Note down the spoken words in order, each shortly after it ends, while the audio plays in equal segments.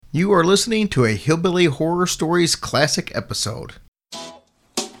You are listening to a Hillbilly Horror Stories classic episode.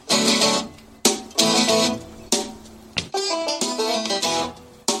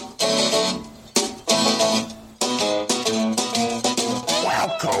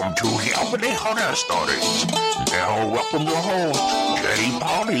 Welcome to Hillbilly Horror Stories. Now welcome your host, Jenny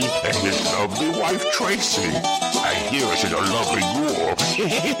Polly, and his lovely wife, Tracy. I hear she's a lovely ghoul.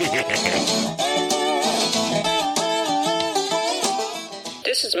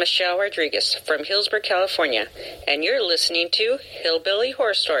 This is Michelle Rodriguez from Hillsborough, California, and you're listening to Hillbilly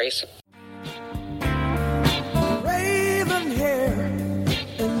Horror Stories. Raven hair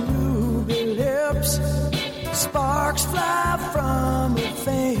and ruby lips, sparks fly from her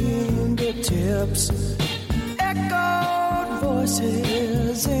fingertips, echoed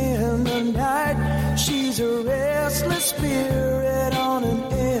voices in the night. She's a restless spirit on an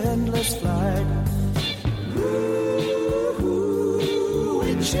endless flight.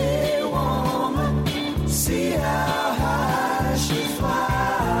 Witchy woman, see how high she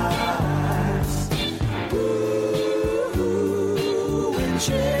flies. Ooh,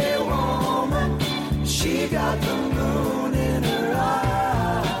 witchy woman, she got the moon in her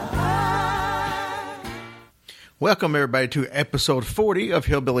eye. Welcome, everybody, to episode 40 of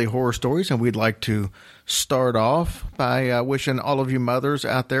Hillbilly Horror Stories, and we'd like to start off by wishing all of you mothers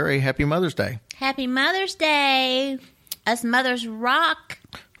out there a happy Mother's Day. Happy Mother's Day. Us mothers rock.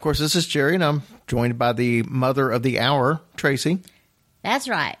 Of course, this is Jerry, and I'm joined by the mother of the hour, Tracy. That's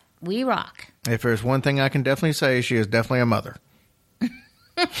right. We rock. If there's one thing I can definitely say, she is definitely a mother.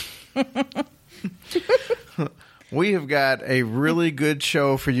 We have got a really good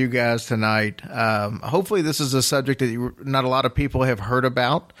show for you guys tonight. Hopefully this is a subject that not a lot of people have heard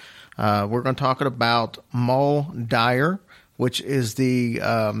about. We're going to talk about Moll Dyer, which is the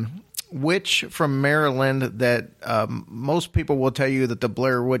witch from Maryland that most people will tell you that the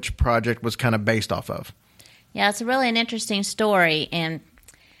Blair Witch Project was kind of based off of. Yeah, it's really an interesting story, and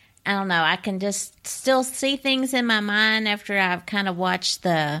I don't know, I can just still see things in my mind after I've kind of watched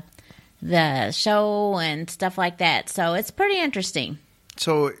the show and stuff like that. So it's pretty interesting.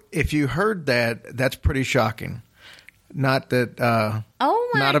 So if you heard that, that's pretty shocking. Not that,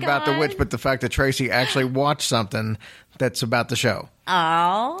 not about the witch, but the fact that Tracy actually watched something that's about the show.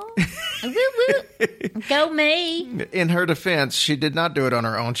 Oh, woo woo, go me! In her defense, she did not do it on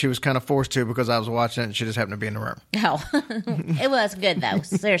her own. She was kind of forced to because I was watching it, and she just happened to be in the room. Oh, it was good though.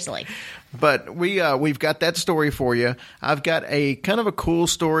 Seriously. But we've got that story for you. I've got a kind of a cool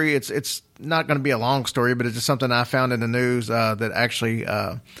story. It's not going to be a long story, but it's just something I found in the news that actually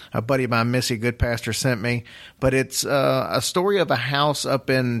a buddy of mine, Missy Goodpasture, sent me. But it's a story of a house up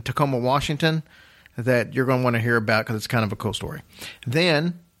in Tacoma, Washington, that you're going to want to hear about because it's kind of a cool story.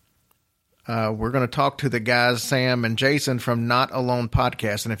 Then we're going to talk to the guys, Sam and Jason from Not Alone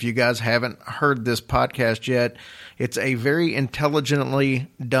Podcast. And if you guys haven't heard this podcast yet, it's a very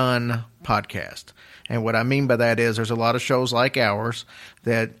intelligently done podcast. And what I mean by that is there's a lot of shows like ours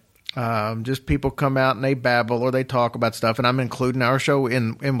that just people come out and they babble or they talk about stuff, and I'm including our show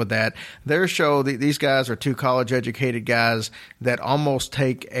in with that. Their show, these guys are two college-educated guys that almost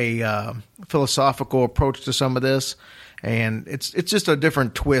take a philosophical approach to some of this, and it's just a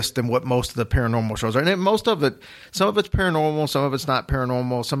different twist than what most of the paranormal shows are. And most of it, some of it's paranormal, some of it's not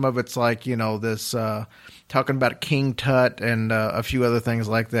paranormal, some of it's like, you know, this talking about King Tut and a few other things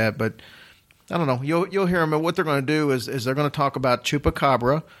like that. But I don't know, you'll hear them. And what they're going to do is they're going to talk about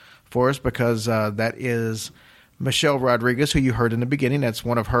Chupacabra for us because that is Michelle Rodriguez, who you heard in the beginning. That's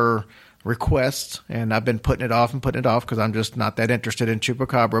one of her requests, and I've been putting it off because I'm just not that interested in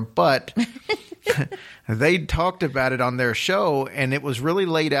Chupacabra. But they talked about it on their show, and it was really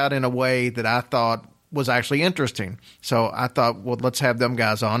laid out in a way that I thought was actually interesting. So I thought, well, let's have them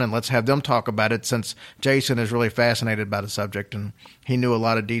guys on and let's have them talk about it, since Jason is really fascinated by the subject and he knew a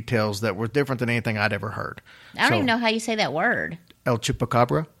lot of details that were different than anything I'd ever heard. I don't even know how you say that word. El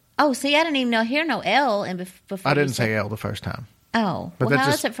Chupacabra. Oh, see, I didn't even hear no L before. I didn't say L the first time. Oh, but well, how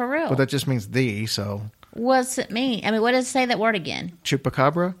is it for real? Well, that just means the, so. What's it mean? I mean, what does it say that word again?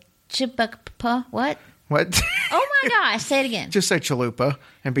 Chupacabra? What? What? Oh, my gosh. Say it again. Just say chalupa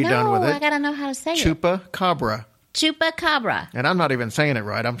and be done with it. No, I got to know how to say it. Chupacabra. Chupacabra. And I'm not even saying it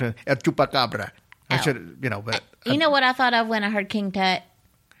right. I'm saying Chupacabra. I should, but. You know what I thought of when I heard King Tut?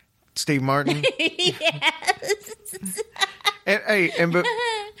 Steve Martin? Yes. But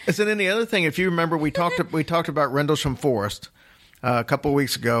isn't any other thing? If you remember, we talked about Rendlesham Forest a couple of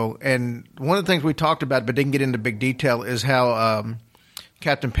weeks ago, and one of the things we talked about but didn't get into big detail is how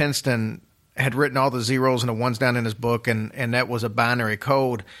Captain Penston had written all the zeros and the ones down in his book, and that was a binary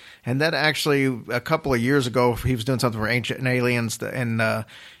code. And that actually, a couple of years ago, he was doing something for Ancient Aliens, and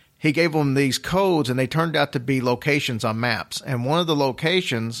he gave them these codes, and they turned out to be locations on maps. And one of the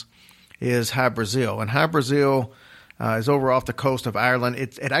locations is High Brazil. And High Brazil is over off the coast of Ireland.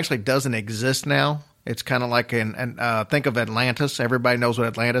 It actually doesn't exist now. It's kind of like think of Atlantis. Everybody knows what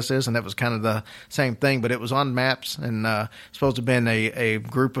Atlantis is, and that was kind of the same thing. But it was on maps, and supposed to have been a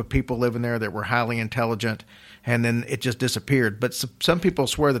group of people living there that were highly intelligent, and then it just disappeared. But some people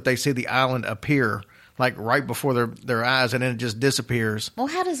swear that they see the island appear like right before their eyes, and then it just disappears. Well,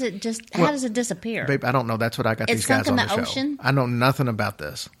 how does it disappear? Babe, I don't know. That's what I got It's these guys sunk on in the the show. ocean? I know nothing about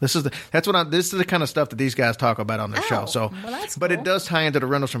this. This is the kind of stuff that these guys talk about on their show. So, well, that's but cool. it does tie into the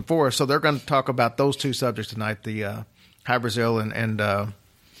Rendlesham Forest. So they're going to talk about those two subjects tonight: the High Brazil and El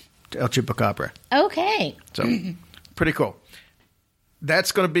Chupacabra. Okay. So pretty cool.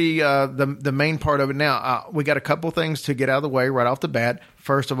 That's going to be the main part of it. Now, we got a couple things to get out of the way right off the bat.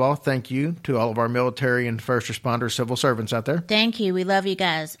 First of all, thank you to all of our military and first responders, civil servants out there. Thank you. We love you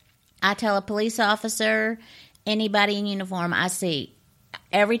guys. I tell a police officer, anybody in uniform I see,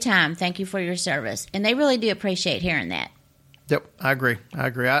 every time, thank you for your service. And they really do appreciate hearing that. Yep, I agree.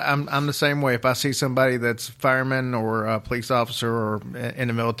 I'm the same way. If I see somebody that's fireman or a police officer or in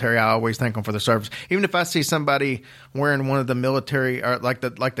the military, I always thank them for their service. Even if I see somebody wearing one of the military, or like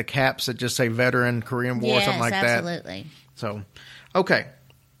the caps that just say veteran, Korean War, Yes, something like absolutely. that. So, okay.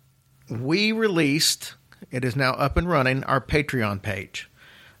 We released, it is now up and running, our Patreon page.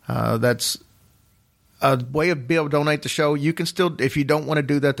 That's a way of being able to donate the show. You can still, if you don't want to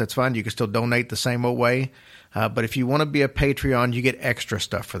do that, that's fine. You can still donate the same old way. But if you want to be a Patreon, you get extra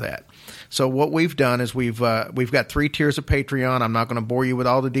stuff for that. So what we've done is we've got 3 tiers of Patreon. I'm not going to bore you with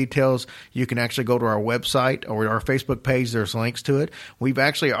all the details. You can actually go to our website or our Facebook page. There's links to it. We've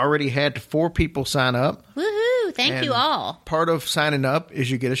actually already had 4 people sign up. Woohoo! Thank you all. Part of signing up is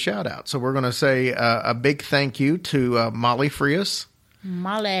you get a shout out. So we're going to say a big thank you to Molly Frias,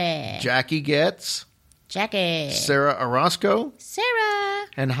 Molly, Jackie Getz, Jackie, Sarah Orozco, Sarah,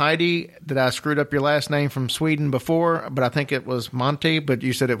 and Heidi. That I screwed up your last name from Sweden before, but I think it was Monty, but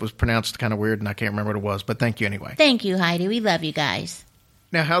you said it was pronounced kind of weird, and I can't remember what it was, but thank you anyway. Thank you, Heidi. We love you guys.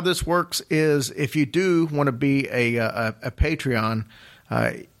 Now, how this works is if you do want to be a Patreon,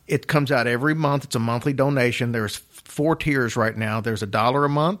 it comes out every month. It's a monthly donation. There's 4 tiers right now. There's $1 a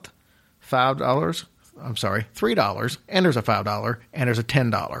month, $3, and there's a $5, and there's a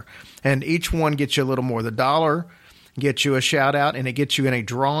 $10. And each one gets you a little more. The $1 gets you a shout out, and it gets you in a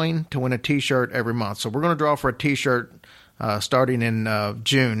drawing to win a T-shirt every month. So we're going to draw for a T-shirt starting in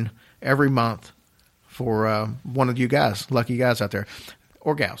June every month for one of you guys, lucky guys out there,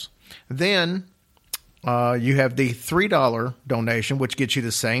 or gals. Then you have the $3 donation, which gets you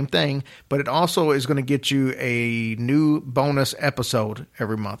the same thing, but it also is going to get you a new bonus episode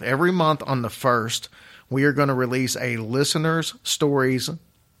every month. Every month on the 1st, we are going to release a Listeners Stories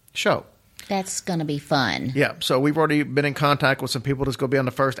show. That's going to be fun. Yeah, so we've already been in contact with some people that's going to be on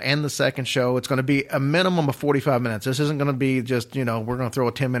the 1st and the 2nd show. It's going to be a minimum of 45 minutes. This isn't going to be just, we're going to throw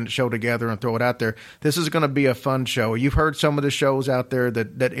a 10-minute show together and throw it out there. This is going to be a fun show. You've heard some of the shows out there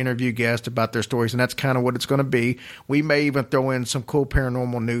that interview guests about their stories, and that's kind of what it's going to be. We may even throw in some cool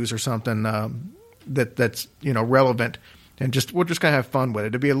paranormal news or something that's relevant. And we're just going to have fun with it.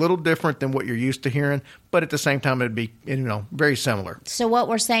 It'll be a little different than what you're used to hearing, but at the same time, it'd be, very similar. So what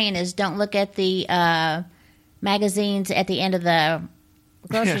we're saying is don't look at the magazines at the end of the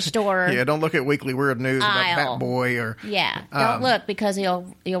grocery store. Yeah, don't look at Weekly Weird News about Bat Boy or... Yeah, don't look because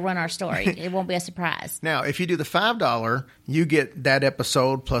he'll run our story. It won't be a surprise. Now, if you do the $5, you get that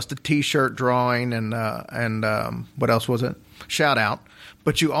episode plus the T-shirt drawing and what else was it? Shout out.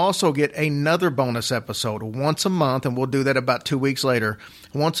 But you also get another bonus episode once a month, and we'll do that about 2 weeks later.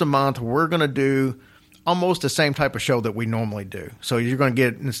 Once a month, we're going to do almost the same type of show that we normally do. So you're going to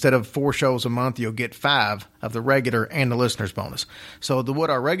get, instead of 4 shows a month, you'll get 5 of the regular and the listener's bonus. So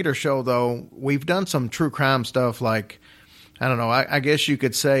with our regular show, though, we've done some true crime stuff like, I don't know, I guess you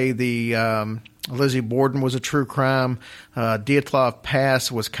could say the Lizzie Borden was a true crime. Dyatlov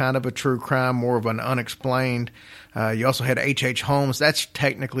Pass was kind of a true crime, more of an unexplained. You also had H.H. Holmes. That's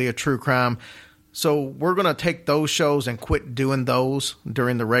technically a true crime. So we're going to take those shows and quit doing those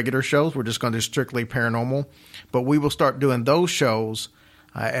during the regular shows. We're just going to do strictly paranormal. But we will start doing those shows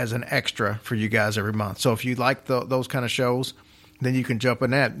as an extra for you guys every month. So if you like those kind of shows, then you can jump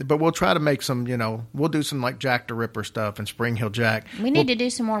in that. But we'll try to make some, we'll do some like Jack the Ripper stuff and Spring Hill Jack. We need to do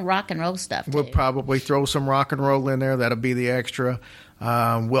some more rock and roll stuff, too. We'll probably throw some rock and roll in there. That'll be the extra.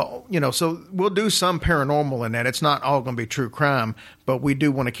 So we'll do some paranormal in that. It's not all going to be true crime, but we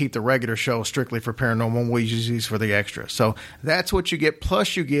do want to keep the regular show strictly for paranormal. We use these for the extra. So that's what you get.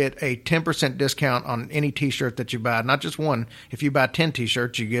 Plus, you get a 10% discount on any T-shirt that you buy. Not just one. If you buy 10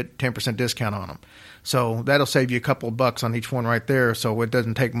 T-shirts, you get 10% discount on them. So that'll save you a couple of bucks on each one right there. So it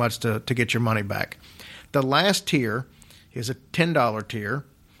doesn't take much to get your money back. The last tier is a $10 tier,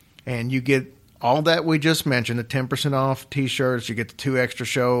 and you get all that we just mentioned, the 10% off T-shirts, you get the 2 extra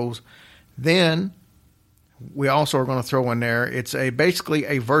shows. Then we also are going to throw in there, it's basically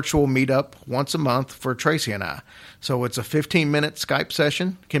a virtual meetup once a month for Tracy and I. So it's a 15-minute Skype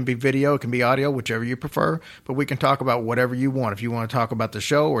session. It can be video, it can be audio, whichever you prefer. But we can talk about whatever you want. If you want to talk about the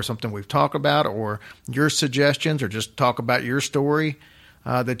show or something we've talked about or your suggestions or just talk about your story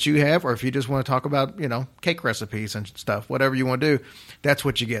that you have, or if you just want to talk about, cake recipes and stuff, whatever you want to do, that's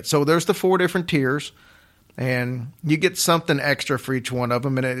what you get. So there's the 4 different tiers, and you get something extra for each one of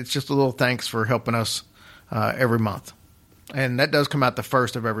them, and it's just a little thanks for helping us every month. And that does come out the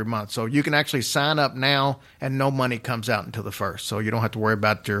first of every month. So you can actually sign up now, and no money comes out until the first. So you don't have to worry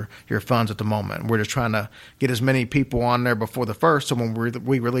about your funds at the moment. We're just trying to get as many people on there before the first, so when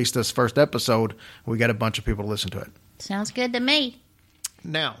we release this first episode, we got a bunch of people to listen to it. Sounds good to me.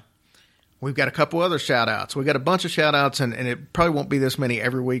 Now, we've got a couple other shout-outs. We got a bunch of shout-outs, and it probably won't be this many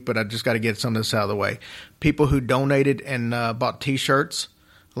every week, but I just got to get some of this out of the way. People who donated and bought T-shirts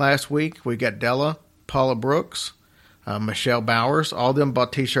last week. We got Della, Paula Brooks, Michelle Bowers. All of them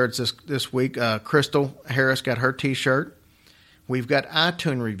bought T-shirts this week. Crystal Harris got her T-shirt. We've got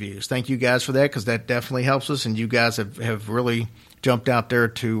iTunes reviews. Thank you guys for that, because that definitely helps us, and you guys have really jumped out there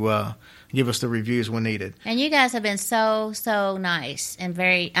to give us the reviews we needed. And you guys have been so nice and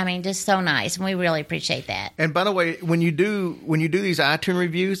just so nice, and we really appreciate that. And by the way, when you do these iTunes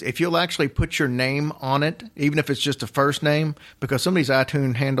reviews, if you'll actually put your name on it, even if it's just a first name, because some of these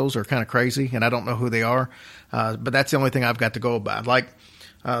iTunes handles are kind of crazy, and I don't know who they are, but that's the only thing I've got to go by. Like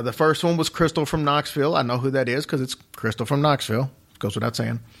the first one was Crystal from Knoxville. I know who that is because it's Crystal from Knoxville. Goes without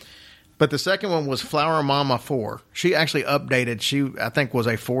saying. But the second one was Flower Mama 4. She actually updated. She, I think, was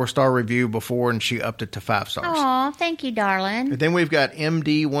a 4-star review before, and she upped it to 5 stars. Oh, thank you, darling. And then we've got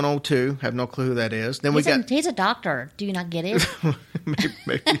MD102. Have no clue who that is. Then he's a doctor. Do you not get it?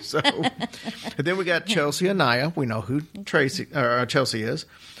 maybe so. And then we got Chelsea Anaya. We know who Chelsea is.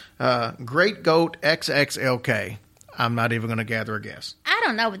 Great Goat XXLK. I'm not even going to gather a guess. I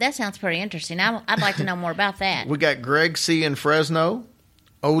don't know, but that sounds pretty interesting. I'd like to know more about that. We got Greg C. in Fresno.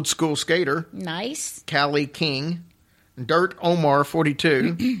 Old School Skater. Nice. Callie King. Dirt Omar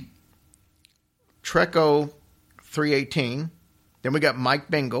 42. Treco 318. Then we got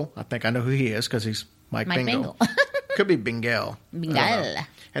Mike Bingle. I think I know who he is because he's Mike Bingle. Could be Bingle. Bingle.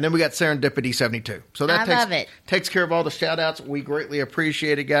 And then we got Serendipity 72. So that love it. Takes care of all the shout outs. We greatly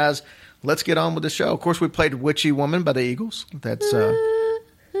appreciate it, guys. Let's get on with the show. Of course, we played Witchy Woman by the Eagles. That's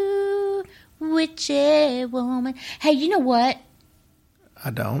Witchy Woman. Hey, you know what? I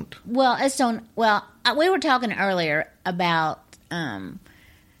don't. Well, we were talking earlier about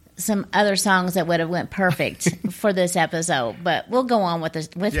some other songs that would have went perfect for this episode, but we'll go on with the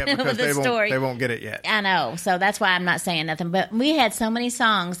story. They won't get it yet. I know, so that's why I'm not saying nothing. But we had so many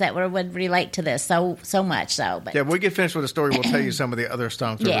songs that would relate to this so much. So, but yeah, when we get finished with the story, we'll tell you some of the other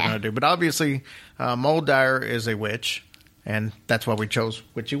songs we're going to do. But obviously, Mold Dyer is a witch, and that's why we chose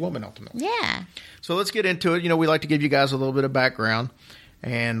Witchy Woman ultimately. Yeah. So let's get into it. We like to give you guys a little bit of background.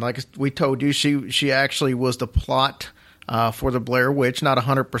 And like we told you, she actually was the plot for the Blair Witch. Not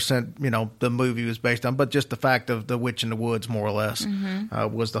 100%, the movie was based on, but just the fact of the witch in the woods, more or less,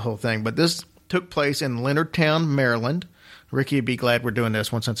 was the whole thing. But this took place in Leonardtown, Maryland. Ricky would be glad we're doing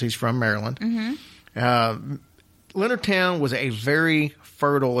this one since he's from Maryland. Leonardtown was a very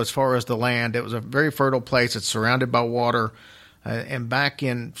fertile, as far as the land. It was a very fertile place. It's surrounded by water. And back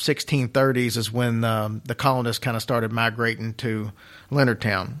in 1630s is when the colonists kind of started migrating to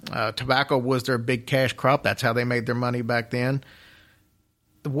Leonardtown. Tobacco was their big cash crop. That's how they made their money back then.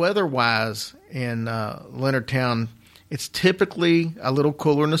 Weather-wise in Leonardtown, it's typically a little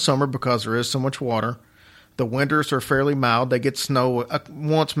cooler in the summer because there is so much water. The winters are fairly mild. They get snow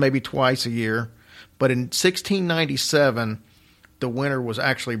once, maybe twice a year. But in 1697, the winter was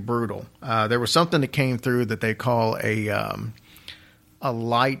actually brutal. There was something that came through that they call a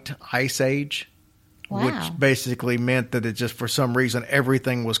light ice age, which basically meant that it just, for some reason,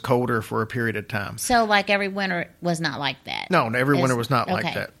 everything was colder for a period of time. So, like, every winter was not like that? No, every winter was not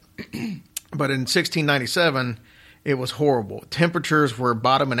like that. But in 1697, it was horrible. Temperatures were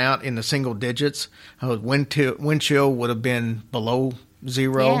bottoming out in the single digits. Wind chill would have been below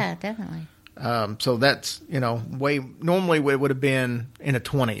zero. Yeah, definitely. So that's, normally it would have been in the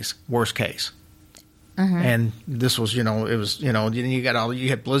 20s, worst case. And this was, you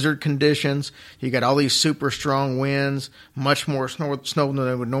had blizzard conditions, you got all these super strong winds, much more snow than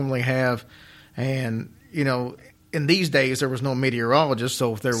they would normally have. And, in these days there was no meteorologist.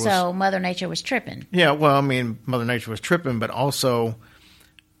 So if there was. So Mother Nature was tripping. Yeah. Well, I mean, Mother Nature was tripping, but also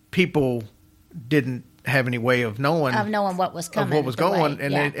people didn't have any way of knowing what was coming, of what was going,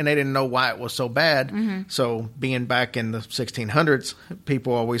 and they didn't know why it was so bad. So being back in the 1600s,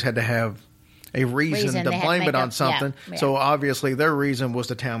 people always had to have a reason to blame it on something. Yeah. So obviously their reason was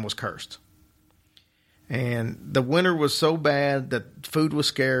the town was cursed. And the winter was so bad that food was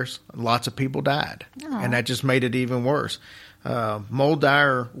scarce. Lots of people died. Aww. And that just made it even worse. Moll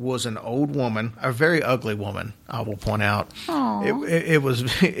Dyer was an old woman, a very ugly woman, I will point out. It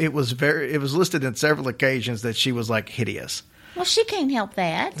was listed in several occasions that she was like hideous. Well, she can't help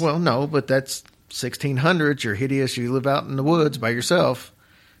that. Well, no, but that's 1600s. You're hideous. You live out in the woods by yourself,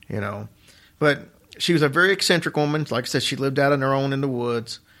 But she was a very eccentric woman. Like I said, she lived out on her own in the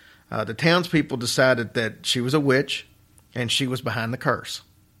woods. The townspeople decided that she was a witch and she was behind the curse.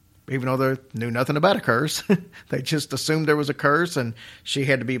 Even though they knew nothing about a curse, they just assumed there was a curse and she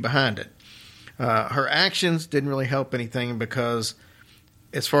had to be behind it. Her actions didn't really help anything because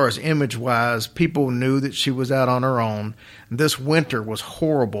as far as image-wise, people knew that she was out on her own. This winter was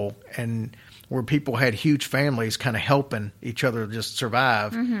horrible, and where people had huge families kind of helping each other just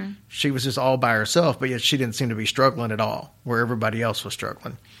survive, she was just all by herself, but yet she didn't seem to be struggling at all, where everybody else was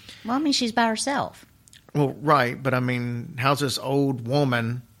struggling. Well, I mean, she's by herself. Well, right, but I mean, how's this old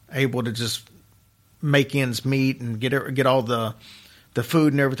woman able to just make ends meet and get all the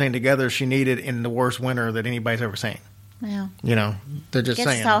food and everything together she needed in the worst winter that anybody's ever seen? Well, they're just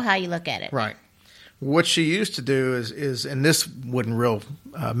saying. It's all how you look at it. Right. What she used to do is and this wouldn't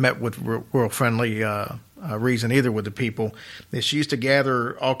met with real friendly reason either with the people, is she used to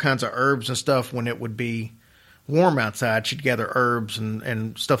gather all kinds of herbs and stuff when it would be warm outside. She'd gather herbs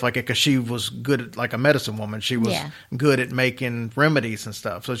and stuff like it because she was good at, like a medicine woman. She was good at making remedies and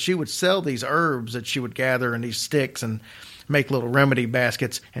stuff. So she would sell these herbs that she would gather in these sticks and make little remedy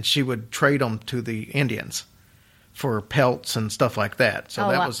baskets, and she would trade them to the Indians for pelts and stuff like that. So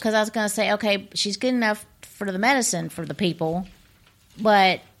that was because I was going to say, okay, she's good enough for the medicine for the people,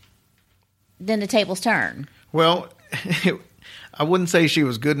 but then the tables turn. Well, I wouldn't say she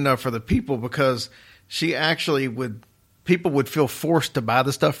was good enough for the people because she actually people would feel forced to buy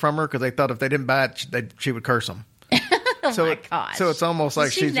the stuff from her because they thought if they didn't buy it, she would curse them. My gosh. So it's almost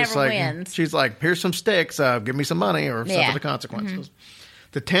like she's just like, wins. She's like, here's some sticks, give me some money or suffer the consequences.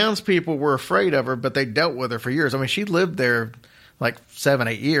 The townspeople were afraid of her, but they dealt with her for years. I mean, she lived there like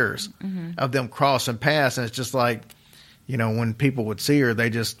 7-8 years of them crossing paths. And it's just like, when people would see her, they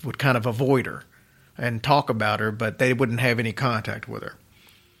just would kind of avoid her and talk about her, but they wouldn't have any contact with her.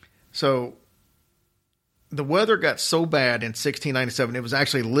 So the weather got so bad in 1697, it was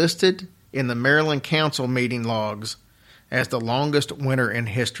actually listed in the Maryland Council meeting logs as the longest winter in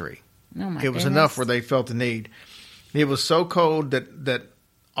history. Oh my It was goodness. enough where they felt the need. It was so cold that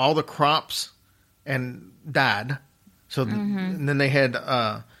all the crops died. So and then they had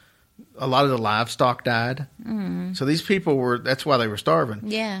a lot of the livestock died. So these people that's why they were starving.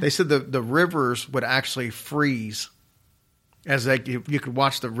 Yeah. They said the rivers would actually freeze as you could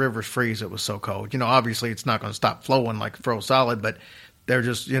watch the rivers freeze. It was so cold. Obviously it's not going to stop flowing like froze solid, but they're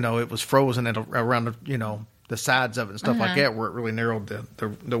just, it was frozen around the sides of it and stuff like that where it really narrowed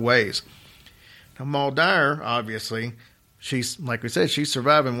the ways. Now, Moll Dyer, obviously, she's, like we said, she's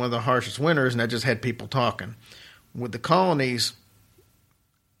surviving one of the harshest winters, and that just had people talking. With the colonies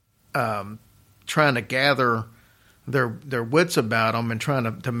trying to gather their wits about them and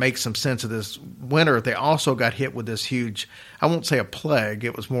trying to make some sense of this winter, they also got hit with this huge, I won't say a plague,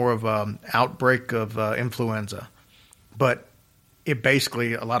 it was more of an outbreak of influenza. But it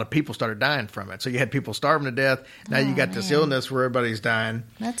basically, a lot of people started dying from it. So you had people starving to death. Now you got this illness where everybody's dying.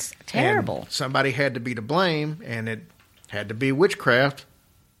 That's terrible. And somebody had to be to blame, and it had to be witchcraft.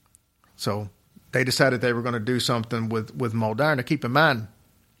 So they decided they were going to do something with Moll Dyer. Now keep in mind,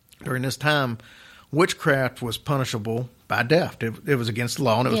 during this time, witchcraft was punishable by death. It was against the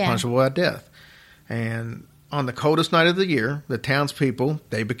law, and it was punishable by death. And on the coldest night of the year, the townspeople,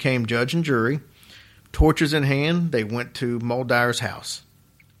 they became judge and jury. Torches in hand, they went to Moll Dyer's house.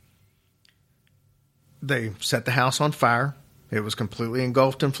 They set the house on fire. It was completely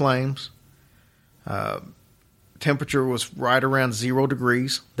engulfed in flames. Temperature was right around 0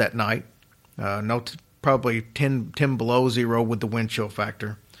 degrees that night. Probably 10 below zero with the wind chill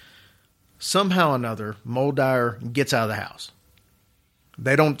factor. Somehow or another, Moll Dyer gets out of the house.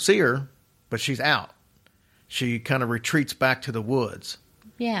 They don't see her, but she's out. She kind of retreats back to the woods.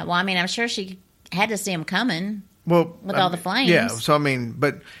 Yeah. Well, I mean, I'm sure she had to see him coming. Well, with all the flames. Yeah. So I mean,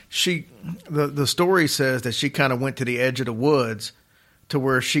 but the story says that she kind of went to the edge of the woods to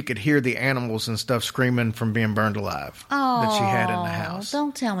where she could hear the animals and stuff screaming from being burned alive that she had in the house.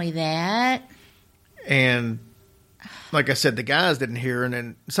 Don't tell me that. And like I said, the guys didn't hear. And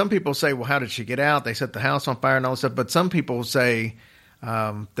then some people say, well, how did she get out? They set the house on fire and all this stuff. But some people say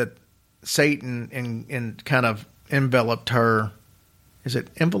that Satan and kind of enveloped her. Is it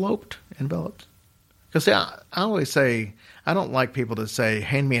enveloped? Enveloped? Because I always say, I don't like people that say,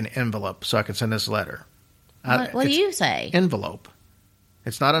 hand me an envelope so I can send this letter. What do you say? Envelope.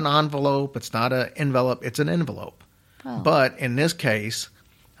 It's not an envelope. It's not an envelope. It's an envelope. Oh. But in this case,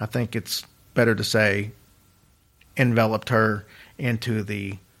 I think it's better to say enveloped her into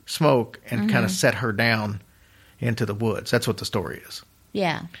the smoke and kind of set her down into the woods. That's what the story is.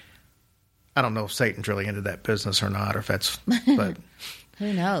 Yeah. I don't know if Satan's really into that business or not, or if that's... But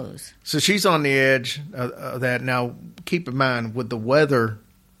who knows? So she's on the edge of that. Now, keep in mind, with the weather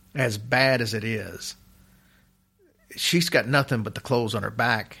as bad as it is, she's got nothing but the clothes on her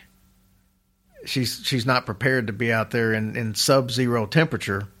back. She's not prepared to be out there in sub-zero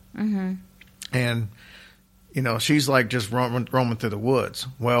temperature. Mm-hmm. And, you know, she's like just roaming through the woods.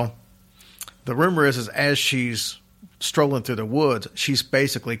 Well, the rumor is as she's strolling through the woods, she's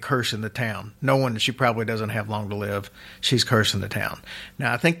basically cursing the town, knowing that she probably doesn't have long to live. She's cursing the town.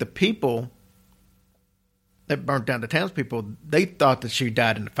 Now, I think the people that burnt down the townspeople, they thought that she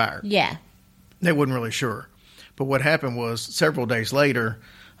died in the fire. Yeah. They wasn't really sure. But what happened was several days later,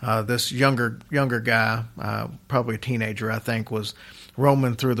 this younger guy, probably a teenager, I think, was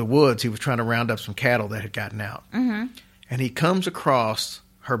roaming through the woods. He was trying to round up some cattle that had gotten out. Mm-hmm. And he comes across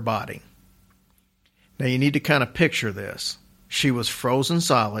her body. Now, you need to kind of picture this. She was frozen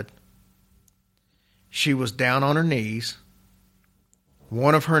solid. She was down on her knees.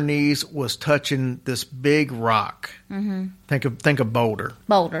 One of her knees was touching this big rock. Mm-hmm. Think of Boulder.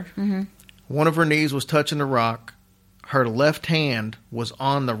 Boulder. Mm-hmm. One of her knees was touching the rock. Her left hand was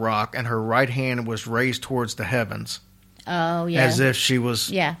on the rock, and her right hand was raised towards the heavens. Oh, yeah. As if she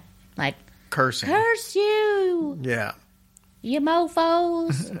was like cursing. Curse you! Yeah. You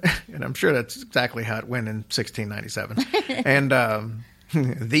mofos. And I'm sure that's exactly how it went in 1697. And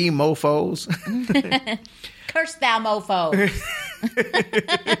the mofos. Curse thou mofo.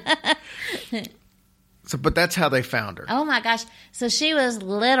 So, but that's how they found her. Oh, my gosh. So she was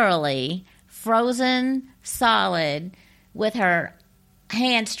literally frozen solid with her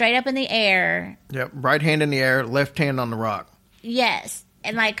hand straight up in the air. Yep. Right hand in the air, left hand on the rock. Yes.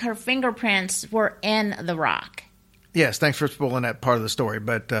 And like her fingerprints were in the rock. Yes, thanks for spoiling that part of the story,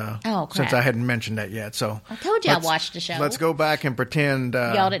 but since I hadn't mentioned that yet, so I told you I watched the show. Let's go back and pretend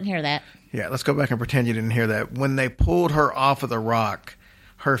y'all didn't hear that. Yeah, let's go back and pretend you didn't hear that. When they pulled her off of the rock,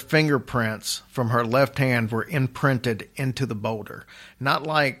 her fingerprints from her left hand were imprinted into the boulder, not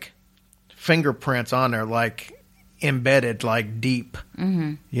like fingerprints on there, like embedded, like deep.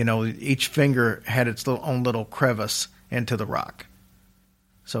 Mm-hmm. You know, each finger had its own little crevice into the rock.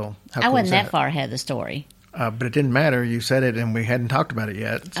 So how I cool wasn't is that far ahead of the story. But it didn't matter. You said it, and we hadn't talked about it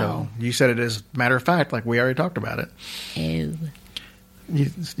yet. So you said it as a matter of fact, like we already talked about it. Ew.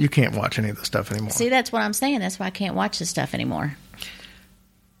 You can't watch any of the stuff anymore. See, that's what I'm saying. That's why I can't watch this stuff anymore.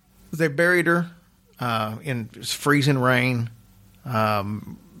 They buried her in freezing rain, a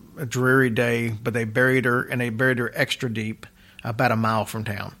dreary day, but they buried her, and they buried her extra deep, about a mile from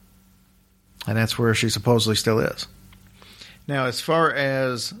town. And that's where she supposedly still is. Now, as far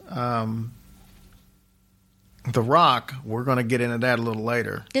as the rock, we're going to get into that a little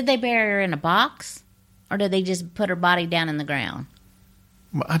later. Did they bury her in a box? Or did they just put her body down in the ground?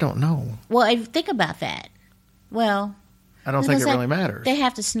 Well, I don't know. Well, think about that. Well, I don't think it really matters. They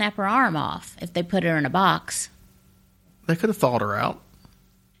have to snap her arm off if they put her in a box. They could have thawed her out.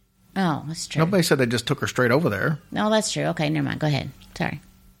 Oh, that's true. Nobody said they just took her straight over there. No, that's true. Okay, never mind. Go ahead. Sorry.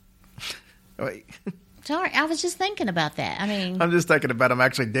 Wait. Sorry, I was just thinking about that. I mean, I'm just thinking about them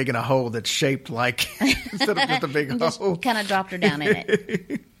actually digging a hole that's shaped like instead of just a big hole. Kind of dropped her down in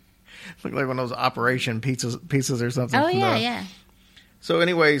it. Look like one of those operation pieces or something. Oh yeah, yeah. So,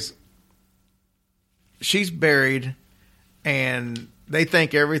 anyways, she's buried, and they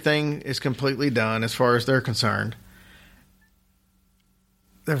think everything is completely done as far as they're concerned.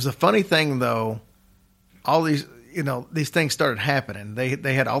 There's a funny thing, though. All these, these things started happening.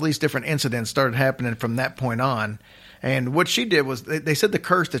 They had all these different incidents started happening from that point on. And what she did was, they said the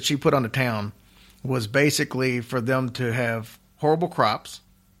curse that she put on the town was basically for them to have horrible crops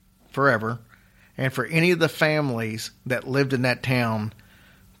forever, and for any of the families that lived in that town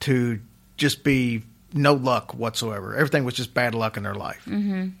to just be no luck whatsoever. Everything was just bad luck in their life.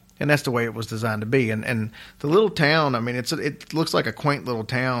 Mm-hmm. And that's the way it was designed to be. And the little town, I mean, it looks like a quaint little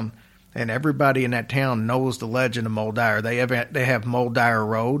town, and everybody in that town knows the legend of Moll Dyer. They have Moll Dyer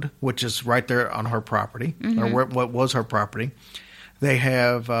Road, which is right there on her property, or what was her property. They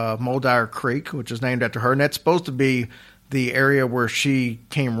have Moll Dyer Creek, which is named after her, and that's supposed to be the area where she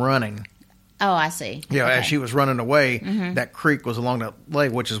came running. Oh, I see. Yeah, okay. as she was running away, that creek was along that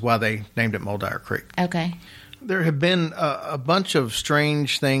lake, which is why they named it Moll Dyer Creek. Okay. There have been a bunch of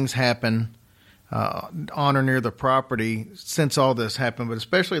strange things happen on or near the property since all this happened, but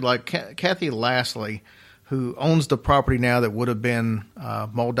especially like Kathy Lastly, who owns the property now that would have been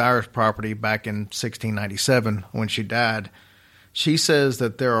Moll Dyer's property back in 1697 when she died. She says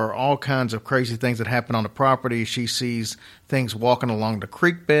that there are all kinds of crazy things that happen on the property. She sees things walking along the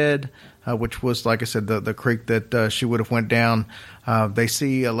creek bed, which was, like I said, the creek that she would have went down. They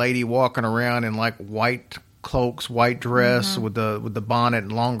see a lady walking around in like white cloaks, white dress with the bonnet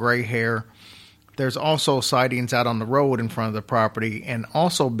and long gray hair. There's also sightings out on the road in front of the property, and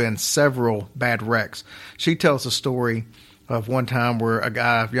also been several bad wrecks. She tells a story of one time where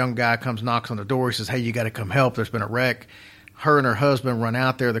a young guy knocks on the door. He says, "Hey, you got to come help. There's been a wreck." Her and her husband run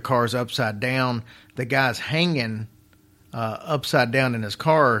out there. The car's upside down. The guy's hanging upside down in his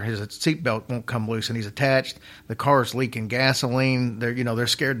car. His seatbelt won't come loose, and he's attached. The car's leaking gasoline. They're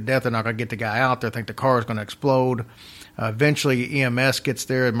scared to death. They're not going to get the guy out there. Think the car is going to explode. Eventually, EMS gets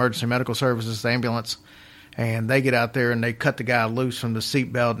there, Emergency Medical Services, the ambulance, and they get out there and they cut the guy loose from the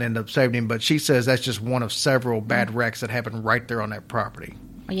seatbelt and end up saving him. But she says that's just one of several bad wrecks that happened right there on that property.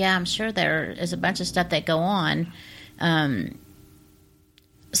 Yeah, I'm sure there is a bunch of stuff that go on.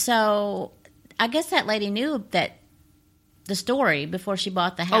 So I guess that lady knew that the story before she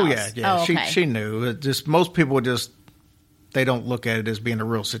bought the house. Oh yeah. Oh, okay. She knew. It just most people they don't look at it as being a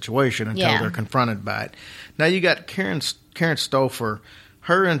real situation until they're confronted by it. Now you got Karen Stouffer.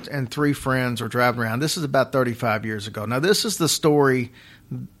 Her and three friends were driving around. This is about 35 years ago. Now this is the story,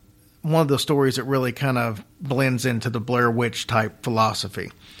 one of the stories that really kind of blends into the Blair Witch type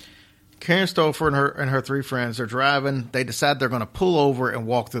philosophy. Karen Stouffer and her three friends are driving. They decide they're going to pull over and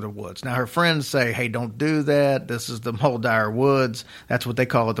walk through the woods. Now, her friends say, "Hey, don't do that. This is the Moll Dyer Woods." That's what they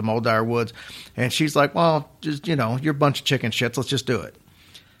call it, the Moll Dyer Woods. And she's like, "Well, just, you're a bunch of chicken shits. Let's just do it."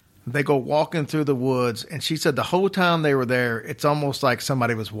 They go walking through the woods, and she said the whole time they were there, it's almost like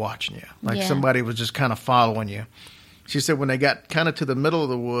somebody was watching you, like somebody was just kind of following you. She said when they got kind of to the middle of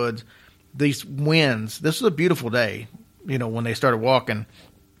the woods, these winds, this was a beautiful day, when they started walking,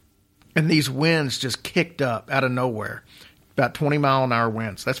 and these winds just kicked up out of nowhere, about 20-mile-an-hour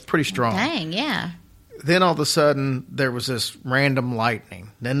winds. That's pretty strong. Dang, yeah. Then all of a sudden, there was this random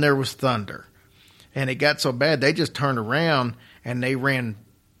lightning. Then there was thunder. And it got so bad, they just turned around and they ran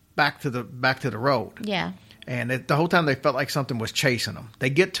back to the road. Yeah. And the whole time they felt like something was chasing them. They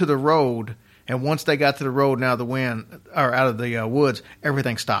get to the road, and once they got to the road and out of the woods,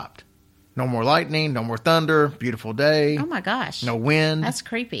 everything stopped. No more lightning, no more thunder, beautiful day. Oh, my gosh. No wind. That's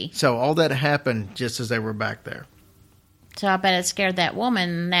creepy. So all that happened just as they were back there. So I bet it scared that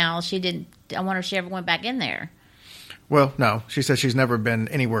woman. Now I wonder if she ever went back in there. Well, no. She said she's never been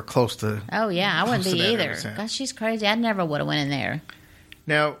anywhere close to. Oh, yeah. I wouldn't be either. Gosh, Gosh, she's crazy. I never would have went in there.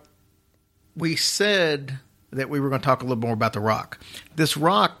 Now, we said that we were going to talk a little more about the rock. This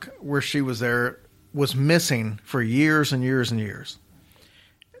rock where she was there was missing for years and years and years.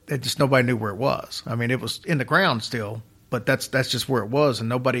 Nobody knew where it was. I mean, it was in the ground still, but that's just where it was, and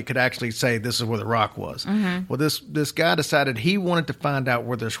nobody could actually say this is where the rock was. Mm-hmm. Well, this guy decided he wanted to find out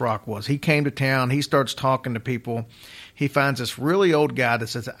where this rock was. He came to town. He starts talking to people. He finds this really old guy that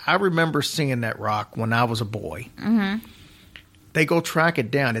says, "I remember seeing that rock when I was a boy." Mm-hmm. They go track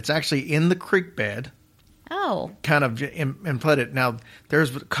it down. It's actually in the creek bed. Oh. Kind of implanted. Now,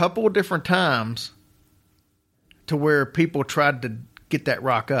 there's a couple of different times to where people tried to get that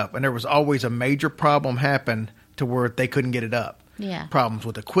rock up, and there was always a major problem happen to where they couldn't get it up. Yeah. Problems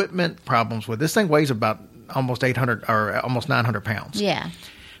with equipment, problems with this thing weighs about almost 800 or almost 900 pounds. Yeah.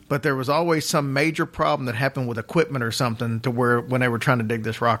 But there was always some major problem that happened with equipment or something to where when they were trying to dig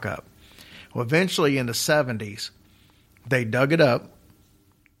this rock up. Well, eventually in the 70s, they dug it up.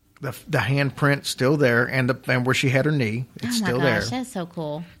 The handprint's still there, and where she had her knee, it's still there. Oh my gosh, that's so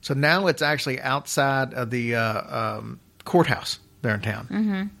cool. So now it's actually outside of the courthouse there in town.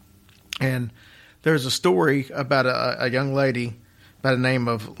 Mm-hmm. And there's a story about a young lady by the name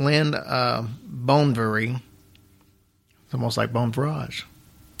of Lynn Bonvery. It's almost like Bon Voyage.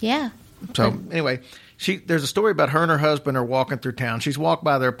 Yeah. So anyway, there's a story about her and her husband are walking through town. She's walked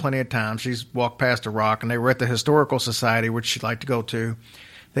by there plenty of times. She's walked past a rock, and they were at the Historical Society, which she'd like to go to.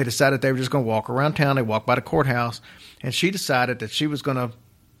 They decided they were just going to walk around town. They walked by the courthouse, and she decided that she was going to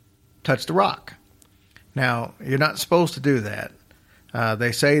touch the rock. Now, you're not supposed to do that.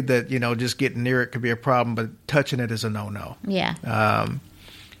 They say that, just getting near it could be a problem, but touching it is a no-no. Yeah.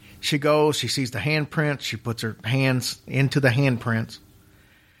 She goes, she sees the handprints, she puts her hands into the handprints,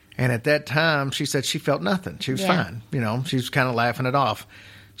 and at that time, she said she felt nothing. She was fine. She was kind of laughing it off.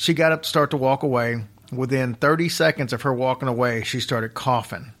 She got up to start to walk away. Within 30 seconds of her walking away, she started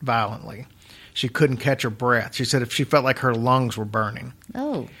coughing violently. She couldn't catch her breath. She said if she felt like her lungs were burning.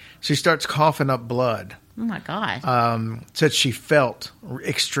 Oh. She starts coughing up blood. Oh, my God. Said she felt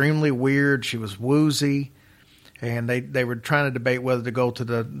extremely weird. She was woozy. And they were trying to debate whether to go to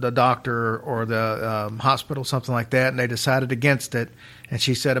the doctor or the hospital, something like that. And they decided against it. And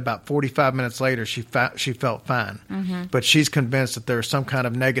she said about 45 minutes later, she felt fine. Mm-hmm. But she's convinced that there's some kind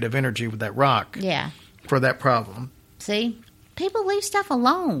of negative energy with that rock for that problem. See? People leave stuff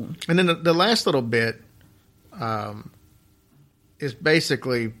alone. And then the last little bit is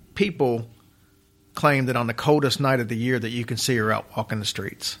basically people claim that on the coldest night of the year that you can see her out walking the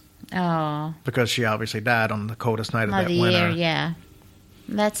streets. Oh. Because she obviously died on the coldest night of that the winter. Year, yeah.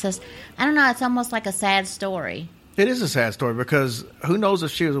 That's just, I don't know, it's almost like a sad story. It is a sad story because who knows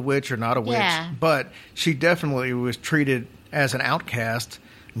if she was a witch or not a witch. Yeah. But she definitely was treated as an outcast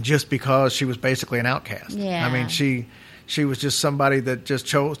just because she was basically an outcast. Yeah. I mean, she was just somebody that just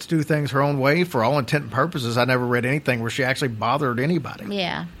chose to do things her own way. For all intent and purposes, I never read anything where she actually bothered anybody.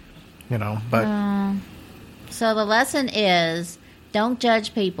 Yeah. But... so the lesson is, don't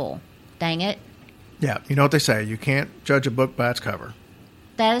judge people. Dang it. Yeah, you know what they say. You can't judge a book by its cover.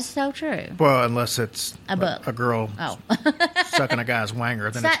 That is so true. Well, unless it's a book. A girl sucking a guy's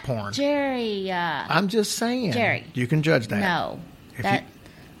wanger, then it's porn. Jerry. I'm just saying. Jerry. You can judge that. No.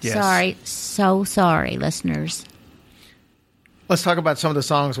 Yes. Sorry. So sorry, listeners. Let's talk about some of the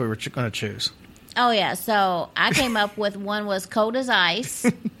songs we were going to choose. Oh, yeah. So I came up with one was Cold as Ice.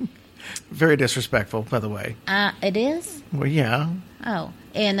 Very disrespectful, by the way. It is? Well, yeah. Oh.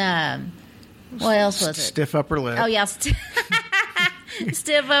 And what else was it? Stiff Upper Lip. Oh, yeah. Stiff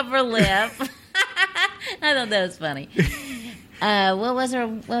Upper Lip. I thought that was funny. What was there?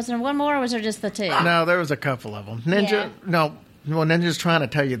 Was there one more, or was there just the two? No, there was a couple of them. Ninja. Yeah. No. Well, Ninja's trying to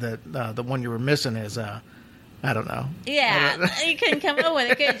tell you that the one you were missing is, I don't know. Yeah. You couldn't come up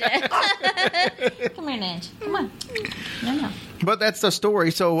with it, could you? Come here, Ninja. Come on. No. But that's the story.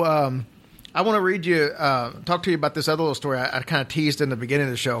 So I want to read you, talk to you about this other little story I kind of teased in the beginning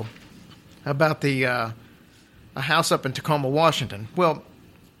of the show about a house up in Tacoma, Washington. Well,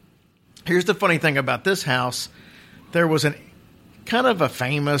 here's the funny thing about this house. There was kind of a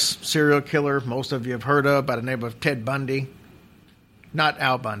famous serial killer most of you have heard of by the name of Ted Bundy. Not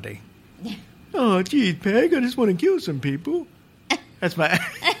Al Bundy. Oh, geez, Peg, I just want to kill some people. That's my...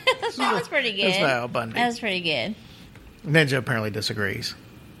 That was pretty good. That's my Al Bundy. That was pretty good. Ninja apparently disagrees.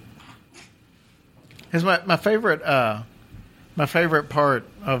 It's my favorite part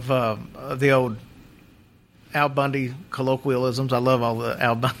of the old Al Bundy colloquialisms. I love all the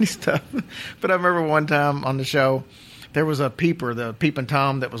Al Bundy stuff. But I remember one time on the show, there was a peeper, the peeping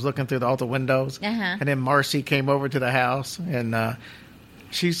Tom, that was looking through all the windows. Uh-huh. And then Marcy came over to the house, and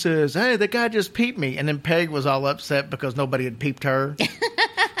she says, "Hey, the guy just peeped me." And then Peg was all upset because nobody had peeped her.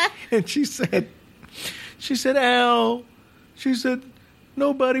 And she said, "Al," she said,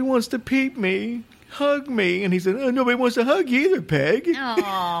 "nobody wants to peep me. Hug me." And he said, "Oh, nobody wants to hug you either, Peg."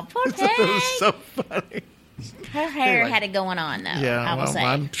 Oh, poor Peg. That was so funny. Her hair Anyway. had it going on, though. Yeah, I will say.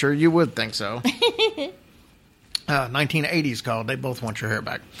 I'm sure you would think so. 1980s called. They both want your hair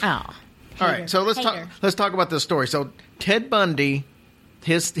back. Oh. All right, so let's talk about this story. So Ted Bundy,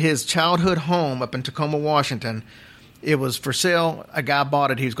 his childhood home up in Tacoma, Washington, it was for sale. A guy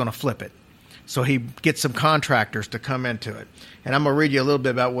bought it. He was going to flip it. So he gets some contractors to come into it. And I'm going to read you a little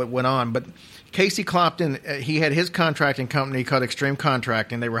bit about what went on. But Casey Clopton, he had his contracting company called Extreme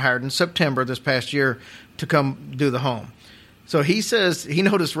Contracting. They were hired in September this past year to come do the home. So he says he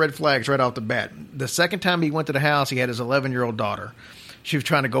noticed red flags right off the bat. The second time he went to the house, he had his 11-year-old daughter. She was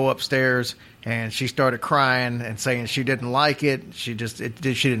trying to go upstairs, and she started crying and saying she didn't like it. She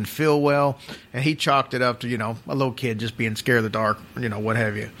didn't feel well. And he chalked it up to, a little kid just being scared of the dark, what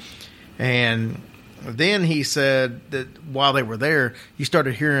have you. And then he said that while they were there, you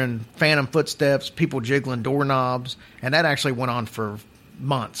started hearing phantom footsteps, people jiggling doorknobs, and that actually went on for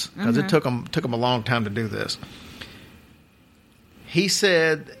months because it took them a long time to do this. He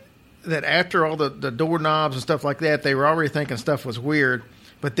said that after all the doorknobs and stuff like that, they were already thinking stuff was weird.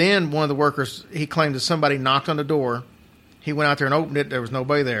 But then one of the workers, he claimed that somebody knocked on the door. He went out there and opened it. There was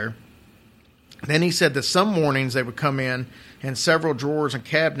nobody there. Then he said that some mornings they would come in and several drawers and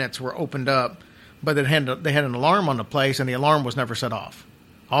cabinets were opened up, but they had an alarm on the place, and the alarm was never set off.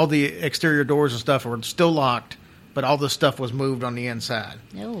 All the exterior doors and stuff were still locked, but all the stuff was moved on the inside.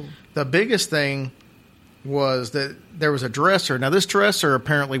 Oh. The biggest thing was that there was a dresser. Now, this dresser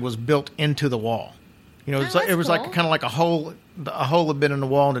apparently was built into the wall. You know, it was like kind of like a hole had been in the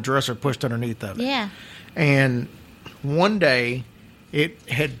wall, and the dresser pushed underneath of it. Yeah. And one day, it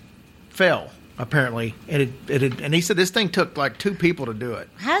had fell. Apparently, and he said this thing took like 2 people to do it.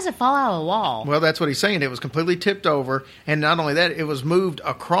 How does it fall out of the wall? Well, that's what he's saying. It was completely tipped over, and not only that, it was moved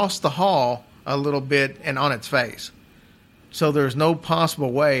across the hall a little bit and on its face. So there's no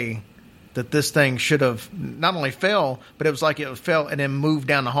possible way that this thing should have not only fell, but it was like it fell and then moved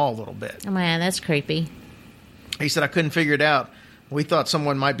down the hall a little bit. Oh, man, that's creepy. He said, I couldn't figure it out. We thought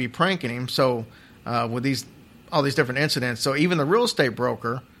someone might be pranking him. So with all these different incidents, so even the real estate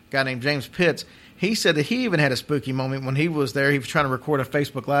broker, a guy named James Pitts, he said that he even had a spooky moment when he was there. He was trying to record a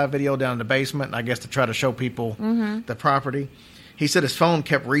Facebook Live video down in the basement, I guess to try to show people the property. He said his phone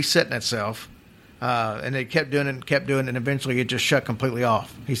kept resetting itself, and it kept doing it, and eventually it just shut completely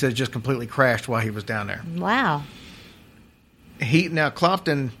off. He said it just completely crashed while he was down there. Wow. Now,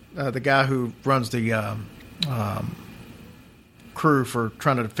 Clopton, the guy who runs the crew for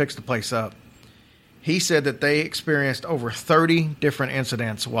trying to fix the place up, he said that they experienced over 30 different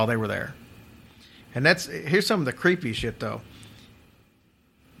incidents while they were there. And here's some of the creepy shit, though.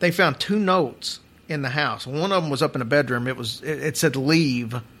 They found 2 notes in the house. One of them was up in the bedroom. It said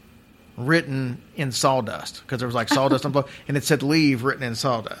leave written in sawdust, because there was like sawdust on the floor, and it said leave written in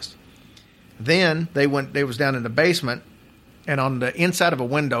sawdust. Then they was down in the basement, and on the inside of a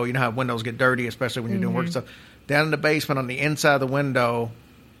window, you know how windows get dirty, especially when you're doing work and stuff. Down in the basement on the inside of the window,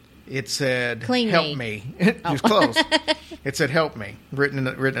 it said, Clean help me. It was close. It said, help me, written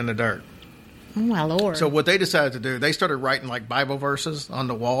in the dirt. Oh, my Lord. So what they decided to do, they started writing like Bible verses on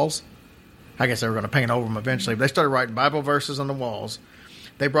the walls. I guess they were going to paint over them eventually. But they started writing Bible verses on the walls.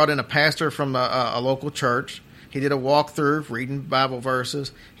 They brought in a pastor from a local church. He did a walkthrough reading Bible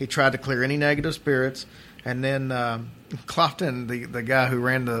verses. He tried to clear any negative spirits. And then Clopton, the guy who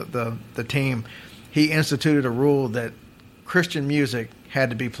ran the team, he instituted a rule that Christian music had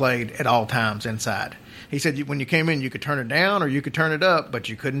to be played at all times inside. He said when you came in, you could turn it down or you could turn it up, but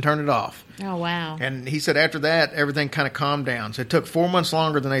you couldn't turn it off. Oh, wow. And he said after that, everything kind of calmed down. So it took 4 months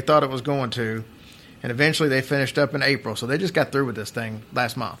longer than they thought it was going to. And eventually they finished up in April. So they just got through with this thing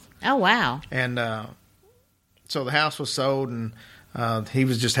last month. Oh, wow. And so the house was sold, and he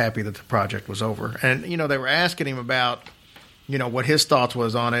was just happy that the project was over. And, you know, they were asking him about, you know, what his thoughts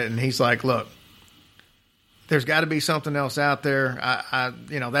was on it. And he's like, look, there's got to be something else out there. I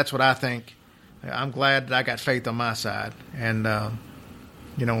you know, that's what I think. I'm glad that I got faith on my side. And,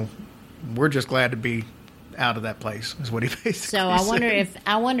 you know, we're just glad to be out of that place, is what he basically So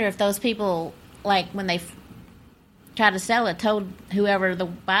I wonder if those people, like when they tried to sell it, told whoever the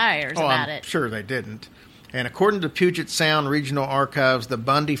buyers about it. Sure they didn't. And according to Puget Sound Regional Archives, the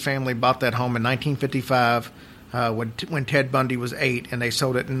Bundy family bought that home in 1955 when Ted Bundy was 8, and they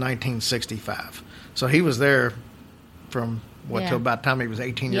sold it in 1965. So he was there from, till about the time he was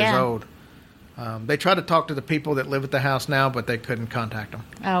 18 years old. They tried to talk to the people that live at the house now, but they couldn't contact them.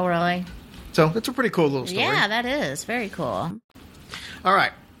 Oh, really? So it's a pretty cool little story. Yeah, that is. Very cool. All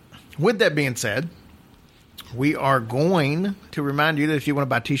right. With that being said, we are going to remind you that if you want to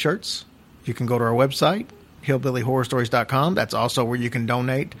buy T-shirts, you can go to our website, hillbillyhorrorstories.com. That's also where you can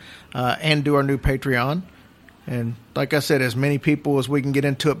donate and do our new Patreon. And like I said, as many people as we can get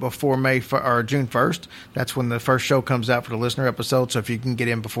into it before June 1st. That's when the first show comes out for the listener episode. So if you can get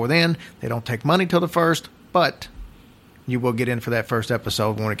in before then, they don't take money till the 1st, but you will get in for that first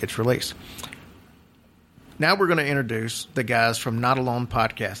episode when it gets released. Now we're going to introduce the guys from Not Alone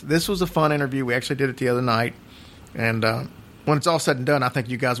Podcast. This was a fun interview. We actually did it the other night. And when it's all said and done, I think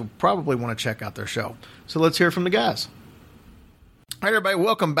you guys will probably want to check out their show. So let's hear from the guys. All right, everybody,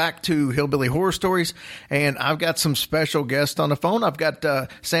 welcome back to Hillbilly Horror Stories, and I've got some special guests on the phone. I've got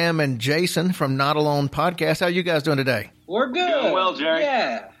Sam and Jason from Not Alone Podcast. How are you guys doing today? We're good. Doing well, Jerry.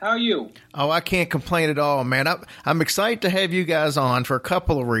 Yeah, how are you? Oh, I can't complain at all, man. I'm excited to have you guys on for a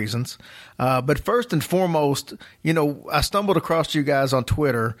couple of reasons. But first and foremost, you know, I stumbled across you guys on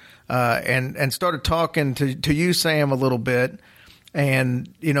Twitter and started talking to you, Sam, a little bit, and,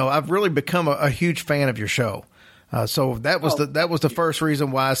 you know, I've really become a huge fan of your show. So that was the first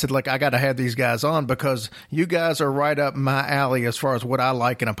reason why I said, like, I got to have these guys on, because you guys are right up my alley as far as what I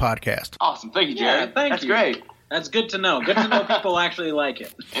like in a podcast. Awesome. Thank you, Jerry. Yeah, thank That's you. Great. That's good to know. Good to know people actually like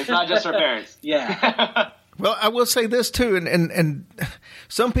it. It's not just our parents. Yeah. Well, I will say this too, and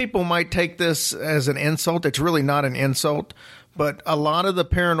some people might take this as an insult. It's really not an insult, but a lot of the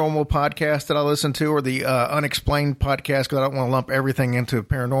paranormal podcasts that I listen to, or the unexplained podcasts, because I don't want to lump everything into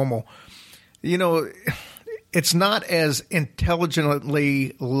paranormal, you know, it's not as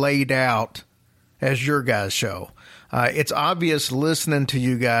intelligently laid out as your guys' show. It's obvious listening to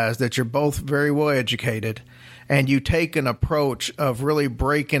you guys that you're both very well educated, and you take an approach of really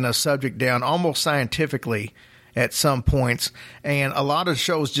breaking a subject down almost scientifically at some points. And a lot of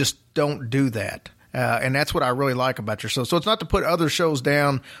shows just don't do that. And that's what I really like about your show. So it's not to put other shows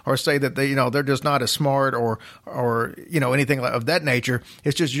down or say that they, they're just not as smart or anything of that nature.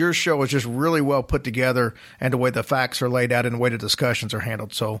 It's just your show is just really well put together, and the way the facts are laid out and the way the discussions are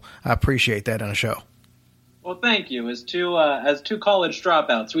handled. So I appreciate that in a show. Well, thank you. As two college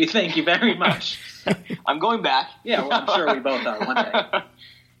dropouts, we thank you very much. I'm going back. Yeah, well, I'm sure we both are one day.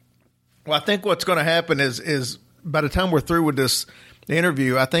 Well, I think what's going to happen is by the time we're through with this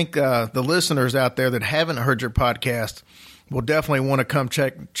interview, I think the listeners out there that haven't heard your podcast will definitely want to come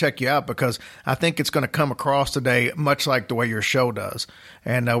check you out, because I think it's going to come across today much like the way your show does.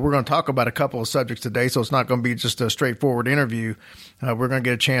 And we're going to talk about a couple of subjects today, so it's not going to be just a straightforward interview. We're going to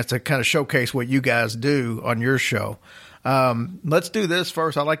get a chance to kind of showcase what you guys do on your show. Let's do this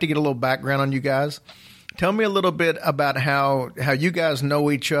first. I'd like to get a little background on you guys. Tell me a little bit about how you guys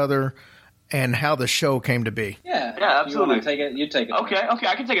know each other and how the show came to be. Yeah, absolutely. You take it. Okay,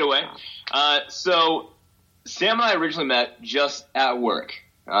 I can take it away. So Sam and I originally met just at work.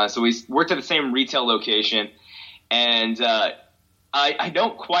 So we worked at the same retail location, and I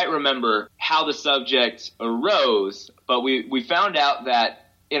don't quite remember how the subject arose, but we found out that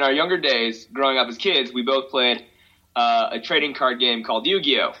in our younger days, growing up as kids, we both played a trading card game called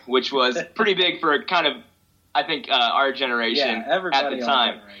Yu-Gi-Oh!, which was pretty big for kind of, I think, our generation at the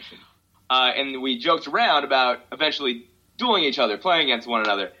time. And we joked around about eventually dueling each other, playing against one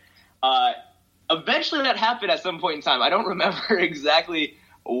another. Eventually that happened at some point in time. I don't remember exactly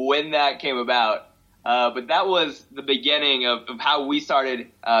when that came about, but that was the beginning of how we started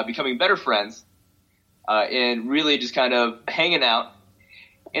becoming better friends and really just kind of hanging out.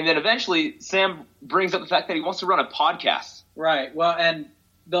 And then eventually Sam brings up the fact that he wants to run a podcast. Right. Well, and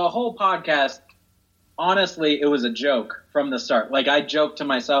the whole podcast, honestly, it was a joke from the start. Like, I joked to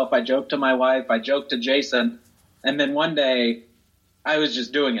myself, I joked to my wife, I joked to Jason, and then one day I was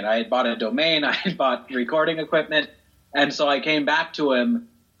just doing it. I had bought a domain, I had bought recording equipment, and so I came back to him.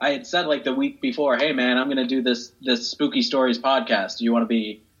 I had said, like, the week before, hey, man, I'm going to do this Spooky Stories podcast. Do you want to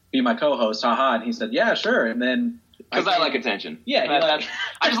be my co-host? Haha. And he said, yeah, sure. And then... Because I like attention. Yeah.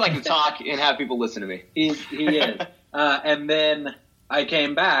 I just like to talk and have people listen to me. He is. And then I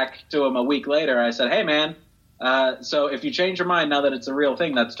came back to him a week later. I said, hey, man, so if you change your mind now that it's a real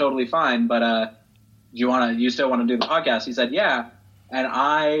thing, that's totally fine. But you still want to do the podcast? He said, yeah. And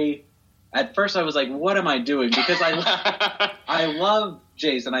at first I was like, what am I doing? Because I love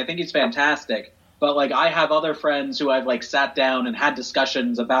Jason. I think he's fantastic. But, like, I have other friends who I've, like, sat down and had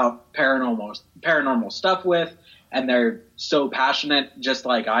discussions about paranormal stuff with, and they're so passionate just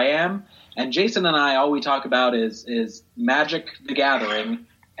like I am. And Jason and I, all we talk about is Magic the Gathering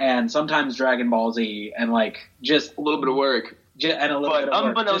and sometimes Dragon Ball Z and, like, just a little bit of work. And a little bit of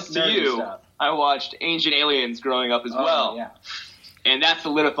work. Unbeknownst to you, stuff. I watched Ancient Aliens growing up as well. Yeah. And that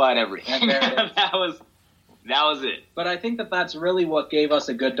solidified everything. That was it. But I think that's really what gave us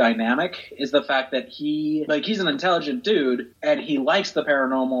a good dynamic, is the fact that he's an intelligent dude and he likes the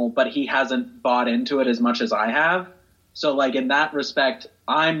paranormal, but he hasn't bought into it as much as I have. So, like, in that respect,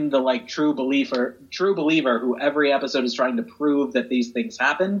 I'm the, like, true believer who every episode is trying to prove that these things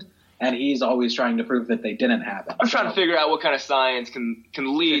happened, and he's always trying to prove that they didn't happen. I'm trying to figure out what kind of science can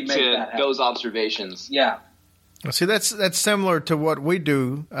lead to those observations. Yeah. See, that's similar to what we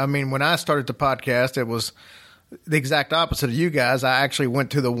do. I mean, when I started the podcast, it was the exact opposite of you guys. I actually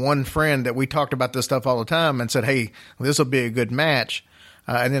went to the one friend that we talked about this stuff all the time and said, hey, this will be a good match.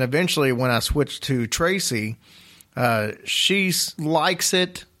 And then eventually when I switched to Tracy, she likes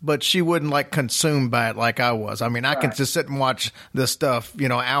it, but she wouldn't, like, consumed by it like I was. I mean, I can just sit and watch this stuff,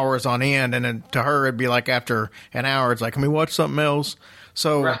 hours on end. And then to her, it'd be like after an hour, it's like, can we watch something else?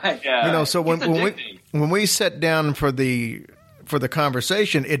 So, so when we sit down for the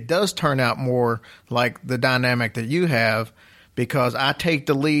conversation, it does turn out more like the dynamic that you have, because I take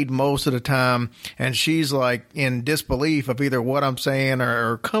the lead most of the time and she's, like, in disbelief of either what I'm saying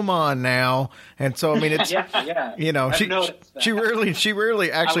or come on now. And so, I mean, it's, she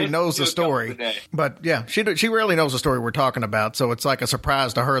rarely actually knows the story, but yeah, she rarely knows the story we're talking about. So it's like a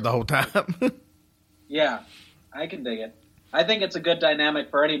surprise to her the whole time. Yeah, I can dig it. I think it's a good dynamic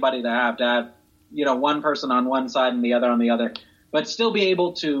for anybody to have one person on one side and the other on the other, but still be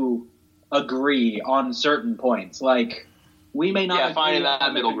able to agree on certain points. Like, we may not finding agree that on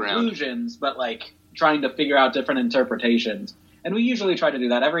the middle ground. conclusions, but like trying to figure out different interpretations. And we usually try to do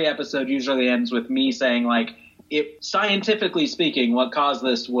that. Every episode usually ends with me saying, like, scientifically speaking, what caused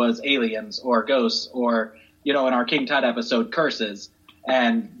this was aliens or ghosts or, in our King Tut episode, curses.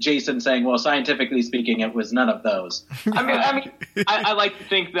 And Jason saying, well, scientifically speaking, it was none of those. I like to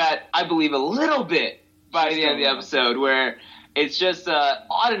think that I believe a little bit by the end of the episode, where it's just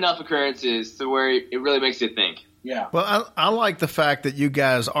odd enough occurrences to where it really makes you think. Yeah. Well, I like the fact that you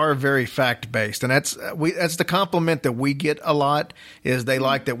guys are very fact based, and that's the compliment that we get a lot. Is they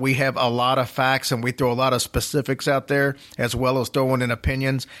like that we have a lot of facts and we throw a lot of specifics out there, as well as throwing in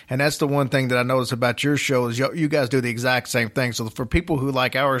opinions. And that's the one thing that I notice about your show is you guys do the exact same thing. So for people who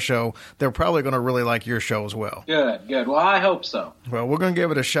like our show, they're probably going to really like your show as well. Good. Well, I hope so. Well, we're going to give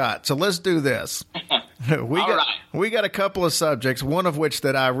it a shot. So let's do this. We got a couple of subjects, one of which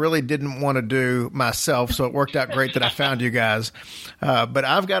that I really didn't want to do myself, so it worked out great that I found you guys. But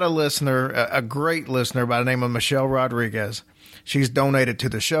I've got a listener, a great listener by the name of Michelle Rodriguez. She's donated to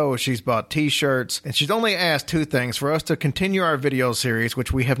the show. She's bought T-shirts, and she's only asked two things: for us to continue our video series,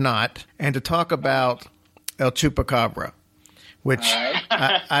 which we have not, and to talk about El Chupacabra, which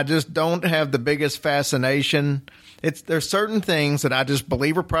I just don't have the biggest fascination. There's certain things that I just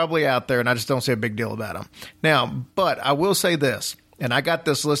believe are probably out there, and I just don't see a big deal about them. Now, but I will say this, and I got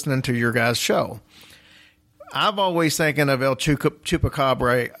this listening to your guys' show. I've always thinking of El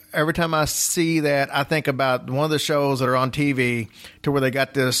Chupacabra. Every time I see that, I think about one of the shows that are on TV to where they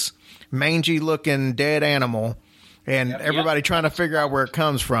got this mangy-looking dead animal, and everybody trying to figure out where it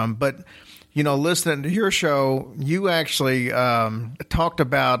comes from. But listening to your show, you actually talked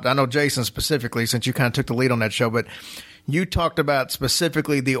about, I know Jason specifically, since you kind of took the lead on that show, but you talked about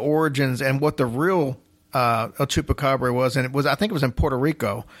specifically the origins and what the real El Chupacabra was, and I think it was in Puerto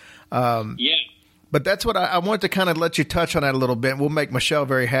Rico. But that's what I wanted to kind of let you touch on that a little bit. We'll make Michelle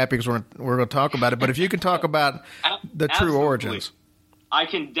very happy because we're going to talk about it. But if you can talk about the true origins. I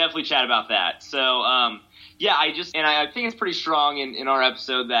can definitely chat about that. So, I think it's pretty strong in our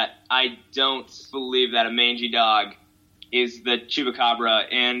episode that I don't believe that a mangy dog is the Chupacabra.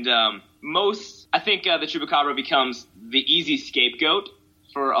 And I think the Chupacabra becomes the easy scapegoat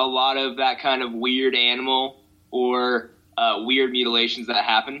for a lot of that kind of weird animal or weird mutilations that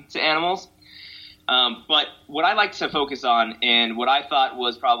happen to animals. But what I like to focus on, and what I thought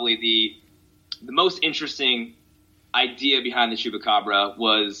was probably the most interesting idea behind the Chupacabra,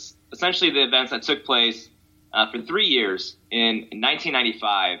 was essentially the events that took place for 3 years in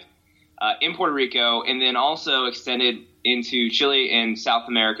 1995 in Puerto Rico, and then also extended into Chile and South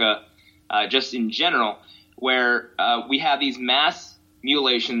America just in general, where we have these mass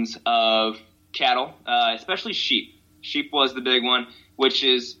mutilations of cattle, especially sheep. Sheep was the big one, which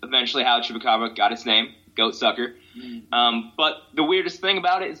is eventually how Chupacabra got its name, goat sucker. But the weirdest thing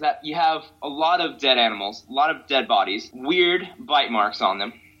about it is that you have a lot of dead animals, a lot of dead bodies, weird bite marks on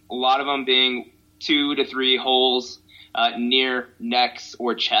them, a lot of them being 2 to 3 holes near necks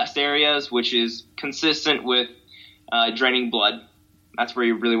or chest areas, which is consistent with draining blood. That's where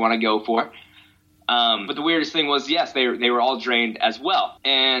you really want to go for. But the weirdest thing was, yes, they were all drained as well.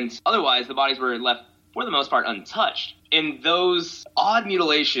 And otherwise, the bodies were left, for the most part, untouched. And those odd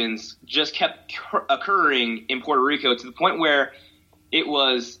mutilations just kept occurring in Puerto Rico to the point where it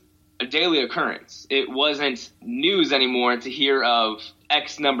was a daily occurrence. It wasn't news anymore to hear of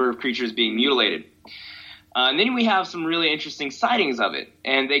X number of creatures being mutilated. And then we have some really interesting sightings of it,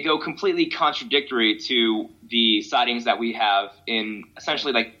 and they go completely contradictory to the sightings that we have in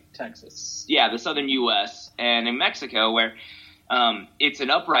essentially like Texas. Yeah, the southern U.S. and in Mexico, where it's an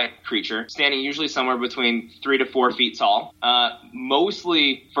upright creature, standing usually somewhere between 3 to 4 feet tall,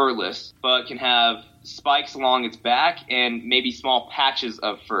 mostly furless, but can have spikes along its back and maybe small patches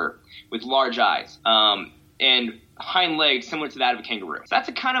of fur with large eyes, and hind legs similar to that of a kangaroo. So that's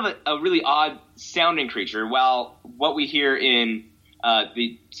a kind of a really odd sounding creature, while what we hear in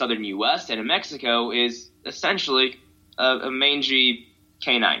the southern U.S. and in Mexico is essentially a mangy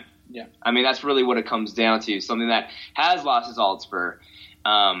canine. Yeah. I mean, that's really what it comes down to, something that has lost all its fur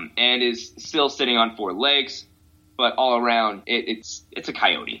and is still sitting on 4 legs, but all around it's a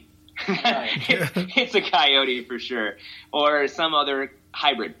coyote. Right. It's a coyote for sure, or some other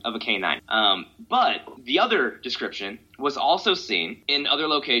hybrid of a canine. But the other description was also seen in other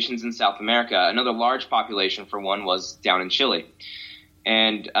locations in South America. Another large population, for one, was down in Chile.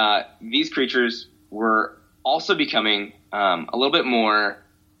 And these creatures were also becoming a little bit more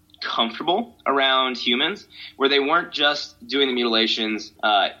comfortable around humans, where they weren't just doing the mutilations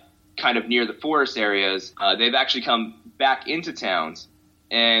kind of near the forest areas, they've actually come back into towns.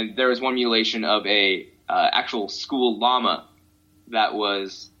 And there was one mutilation of a actual school llama that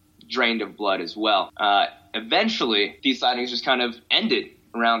was drained of blood as well. Eventually, these sightings just kind of ended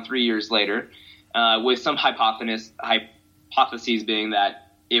around 3 years later, with some hypotheses being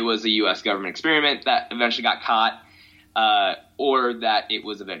that it was a U.S. government experiment that eventually got caught, or that it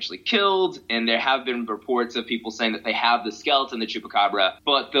was eventually killed. And there have been reports of people saying that they have the skeleton, the chupacabra,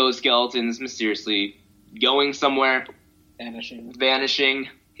 but those skeletons mysteriously going somewhere. Vanishing.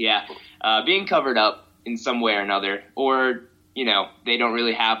 Yeah. Being covered up in some way or another. Or, they don't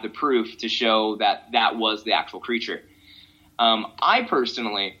really have the proof to show that that was the actual creature. I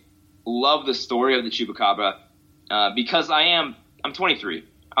personally love the story of the chupacabra because I'm 23.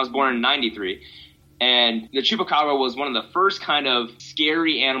 I was born in 93. And the chupacabra was one of the first kind of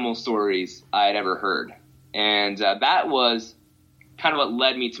scary animal stories I had ever heard. And that was kind of what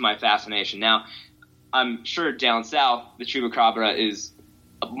led me to my fascination. Now, I'm sure down south, the chupacabra is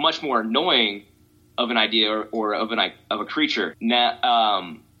much more annoying of an idea or of a creature. Now,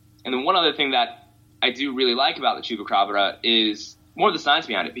 and then one other thing that I do really like about the chupacabra is more the science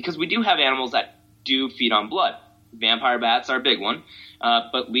behind it, because we do have animals that do feed on blood. Vampire bats are a big one,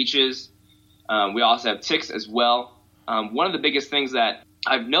 but leeches. We also have ticks as well. One of the biggest things that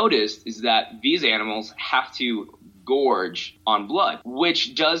I've noticed is that these animals have to gorge on blood,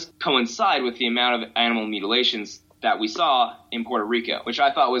 which does coincide with the amount of animal mutilations that we saw in Puerto Rico, which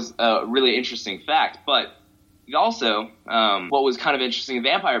I thought was a really interesting fact. But also, what was kind of interesting in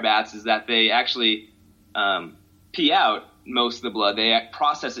vampire bats is that they actually pee out most of the blood. They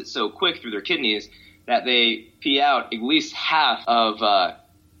process it so quick through their kidneys that they pee out at least half of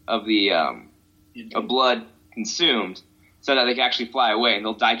the blood consumed, so that they can actually fly away, and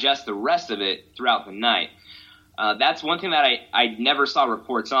they'll digest the rest of it throughout the night. That's one thing that I never saw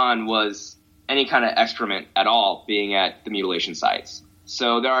reports on, was any kind of excrement at all being at the mutilation sites.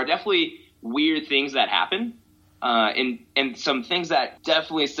 So there are definitely weird things that happen, and some things that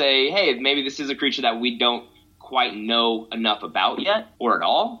definitely say, hey, maybe this is a creature that we don't quite know enough about yet, or at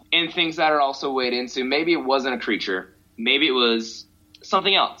all. And things that are also weighed into, maybe it wasn't a creature, maybe it was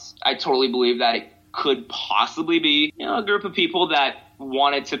something else. I totally believe that it could possibly be, a group of people that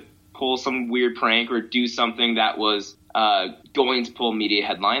wanted to pull some weird prank or do something that was going to pull media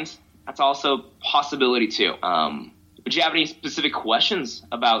headlines. That's also a possibility too. Would you have any specific questions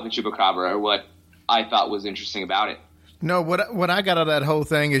about the chupacabra, or what I thought was interesting about it? No, what I got out of that whole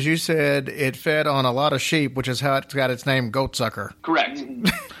thing is you said it fed on a lot of sheep, which is how it's got its name, Goatsucker. Correct.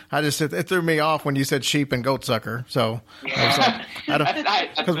 It threw me off when you said sheep and Goatsucker. So, because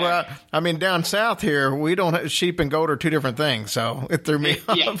down south here, we don't have, sheep and goat are two different things. So it threw me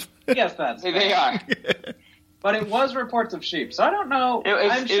off. Yes, they are. But it was reports of sheep, so I don't know.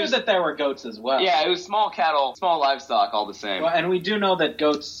 I'm sure that there were goats as well. Yeah, it was small cattle, small livestock, all the same. Well, and we do know that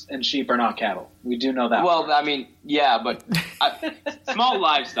goats and sheep are not cattle. We do know that. Well, but small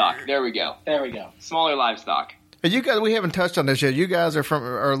livestock. There we go. Smaller livestock. You guys, we haven't touched on this yet. You guys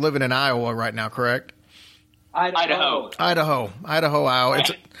are living in Iowa right now, correct? Idaho, Iowa.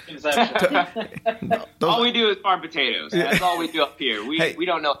 All we do is farm potatoes. That's all we do up here. We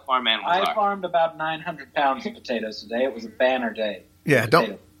don't know what farm animals are. I farmed about 900 pounds of potatoes today. It was a banner day. Yeah,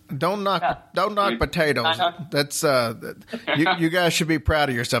 don't knock potatoes. That's you guys should be proud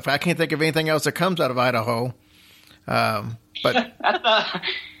of yourself. I can't think of anything else that comes out of Idaho. But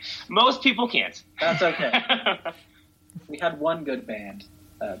most people can't. That's okay. We had one good band,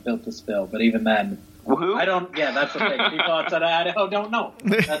 Built to Spill, but even then, woohoo? That's the thing. People outside of Idaho don't know.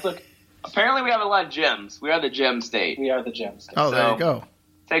 That's okay. Apparently, we have a lot of gems. We are the gem state. Oh, there you go.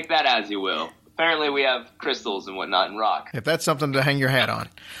 Take that as you will. Apparently, we have crystals and whatnot and rock. If that's something to hang your hat on.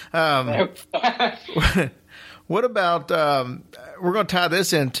 What about, we're going to tie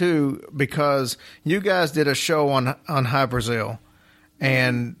this in too, because you guys did a show on Hy Brasil.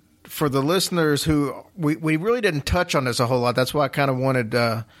 And for the listeners who, we really didn't touch on this a whole lot. That's why I kind of wanted,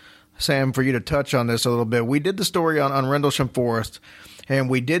 Sam, for you to touch on this a little bit. We did the story on Rendlesham Forest, and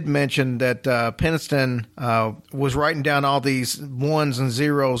we did mention that Peniston was writing down all these ones and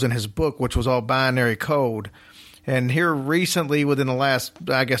zeros in his book, which was all binary code. And here recently, within the last,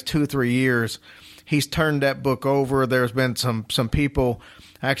 2-3 years, he's turned that book over. There's been some people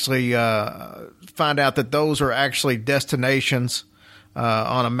actually find out that those are actually destinations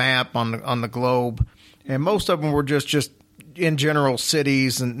on a map on the globe. And most of them were just in general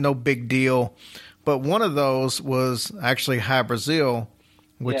cities and no big deal. But one of those was actually Hy Brasil,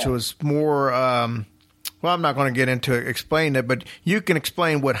 which was more, well, I'm not going to get into explaining it, but you can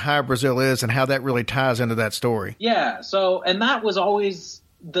explain what Hy Brasil is and how that really ties into that story. Yeah. So, and that was always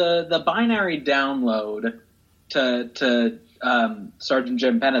the binary download to Sergeant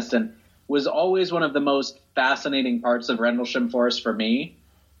Jim Penniston was always one of the most fascinating parts of Rendlesham Forest for me.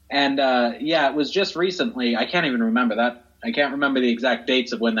 And it was just recently. I can't even remember that. I can't remember the exact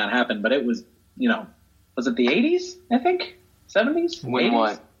dates of when that happened, but it was, was it the 80s? I think 70s. When 80s?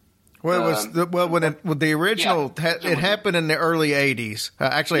 what? Well, it was when the original it happened in the early '80s.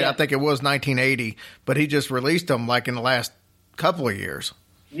 Actually, I think it was 1980, but he just released them like in the last couple of years.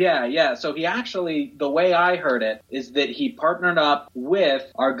 Yeah. So he actually, the way I heard it, is that he partnered up with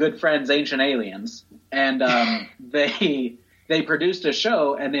our good friends Ancient Aliens, and they produced a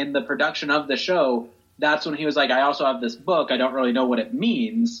show, and in the production of the show, that's when he was like, I also have this book. I don't really know what it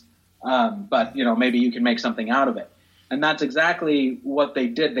means, but maybe you can make something out of it. And that's exactly what they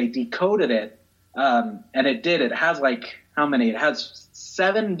did. They decoded it, and it did. It has how many? It has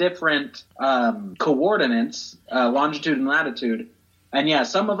 7 different coordinates, longitude and latitude. And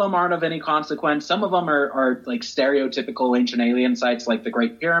some of them aren't of any consequence. Some of them are like stereotypical ancient alien sites like the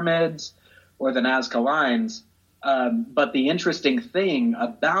Great Pyramids or the Nazca Lines. But the interesting thing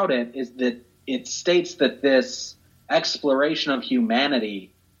about it is that it states that this exploration of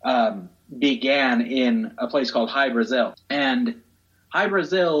humanity began in a place called Hy Brasil. And Hy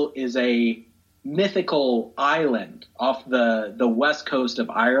Brasil is a mythical island off the west coast of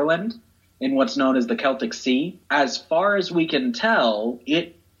Ireland in what's known as the Celtic Sea. As far as we can tell,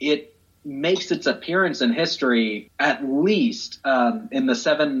 it makes its appearance in history at least in the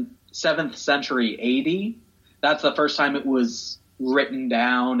 7th century AD. That's the first time it was written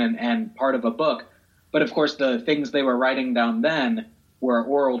down and part of a book. But of course, the things they were writing down then were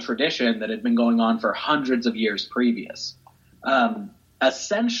oral tradition that had been going on for hundreds of years previous.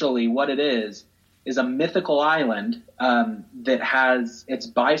 Essentially, what it is a mythical island it's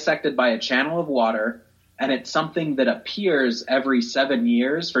bisected by a channel of water, and it's something that appears every 7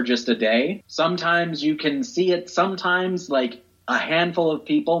 years for just a day. Sometimes you can see it. Sometimes, like, a handful of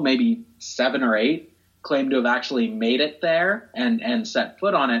people, maybe 7 or 8, claim to have actually made it there and set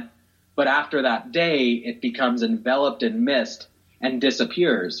foot on it. But after that day, it becomes enveloped in mist and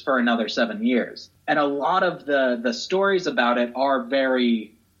disappears for another 7 years. And a lot of the stories about it are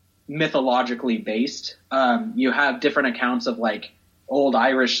very mythologically based. You have different accounts of like old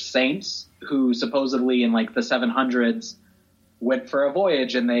Irish saints who supposedly in like the 700s went for a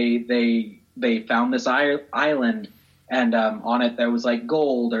voyage, and they found this island, and on it there was like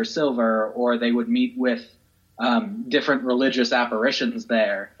gold or silver, or they would meet with different religious apparitions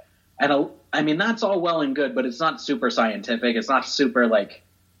there. And I mean, that's all well and good, but it's not super scientific. It's not super like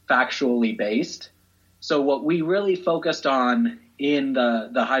factually based. So what we really focused on in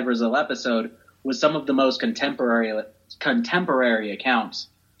the Hy Brasil episode was some of the most contemporary accounts.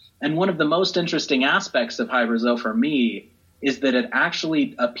 And one of the most interesting aspects of Hy Brasil for me is that it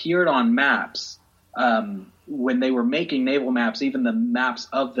actually appeared on maps when they were making naval maps. Even the maps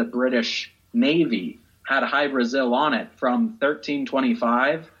of the British Navy had Hy Brasil on it from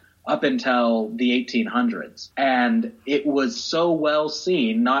 1325 up until the 1800s. And it was so well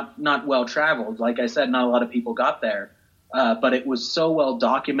seen, not well traveled. Like I said, not a lot of people got there. But it was so well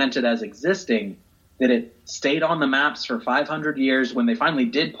documented as existing that it stayed on the maps for 500 years. When they finally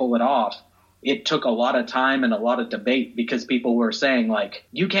did pull it off, it took a lot of time and a lot of debate, because people were saying, like,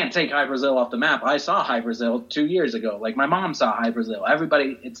 you can't take Hy Brasil off the map. I saw Hy Brasil 2 years ago. Like, my mom saw Hy Brasil.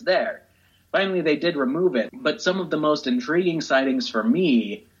 Everybody, it's there. Finally, they did remove it. But some of the most intriguing sightings for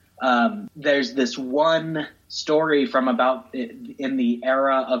me, there's this one story from about in the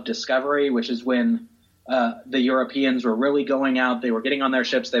era of discovery, which is when the Europeans were really going out. They were getting on their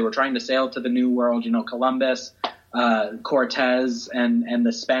ships. They were trying to sail to the New World, Columbus, Cortez, and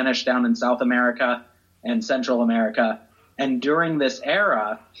the Spanish down in South America and Central America. And during this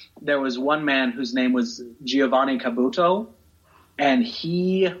era, there was one man whose name was Giovanni Cabuto, and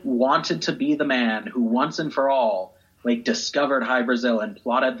he wanted to be the man who once and for all discovered Hy Brasil and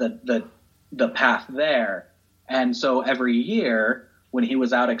plotted the path there. And so every year, when he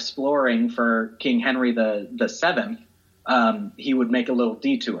was out exploring for King Henry the Seventh, he would make a little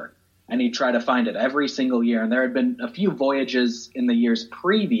detour, and he'd try to find it every single year. And there had been a few voyages in the years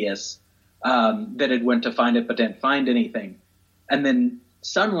previous that had went to find it, but didn't find anything. And then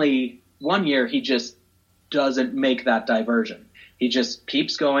suddenly, one year, he just doesn't make that diversion. He just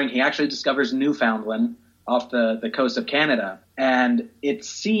keeps going. He actually discovers Newfoundland off the coast of Canada. And it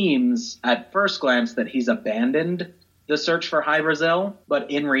seems at first glance that he's abandoned the search for Hy Brasil,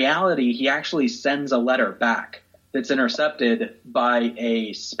 but in reality, he actually sends a letter back that's intercepted by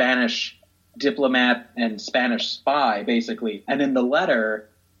a Spanish diplomat and Spanish spy, basically. And in the letter,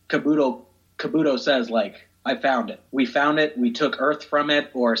 Cabuto says, I found it. We found it. We took earth from it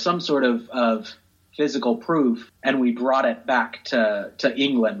or some sort of physical proof, and we brought it back to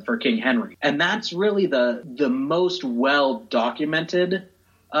England for King Henry. And that's really the most well-documented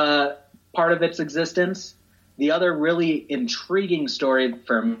part of its existence. The other really intriguing story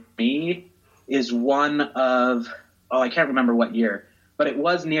for me is one of, I can't remember what year, but it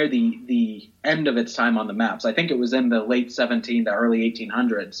was near the end of its time on the maps. I think it was in the late 17th to early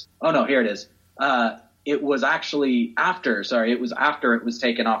 1800s. Oh, no, here it is. It was actually after it was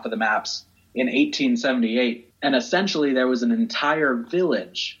taken off of the maps in 1878. And essentially there was an entire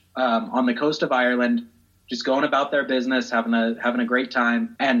village on the coast of Ireland just going about their business, having a great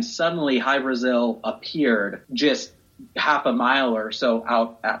time. And suddenly Hy Brasil appeared just half a mile or so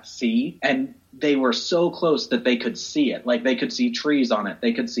out at sea. And they were so close that they could see it. Like, they could see trees on it.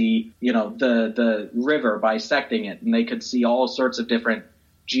 They could see, the river bisecting it. And they could see all sorts of different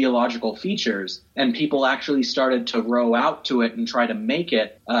geological features. And people actually started to row out to it and try to make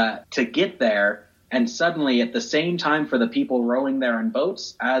it to get there. And suddenly, at the same time for the people rowing there in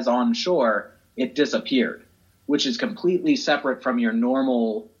boats as on shore, it disappeared, which is completely separate from your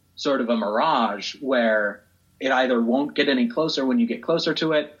normal sort of a mirage where it either won't get any closer when you get closer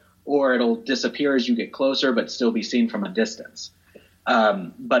to it, or it'll disappear as you get closer but still be seen from a distance.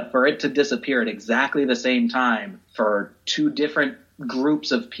 But for it to disappear at exactly the same time for two different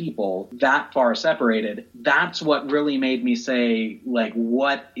groups of people that far separated, that's what really made me say, like,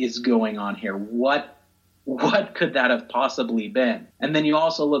 what is going on here? What could that have possibly been? And then you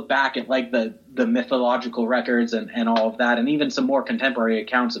also look back at like the mythological records and all of that, and even some more contemporary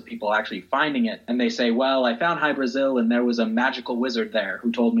accounts of people actually finding it. And they say, well, I found Hy Brasil and there was a magical wizard there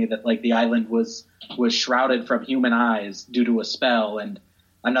who told me that like the island was shrouded from human eyes due to a spell. And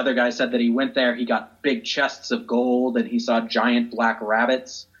another guy said that he went there, he got big chests of gold, and he saw giant black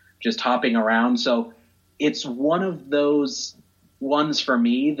rabbits just hopping around. So it's one of those ones for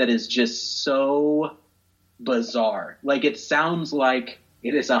me that is just so bizarre. Like, it sounds like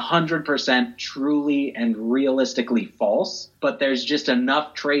it is 100% truly and realistically false, but there's just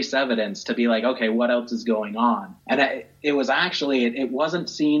enough trace evidence to be like, okay, what else is going on? And it wasn't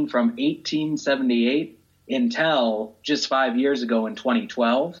seen from 1878 until just 5 years ago in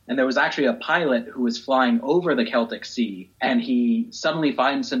 2012. And there was actually a pilot who was flying over the Celtic Sea, and he suddenly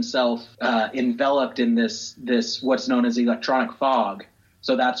finds himself enveloped in this what's known as electronic fog.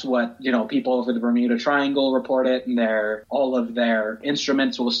 So that's what, people over the Bermuda Triangle report it, and all of their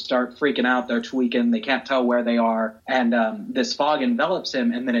instruments will start freaking out. They're tweaking. They can't tell where they are. And this fog envelops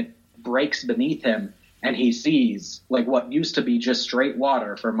him, and then it breaks beneath him, and he sees like what used to be just straight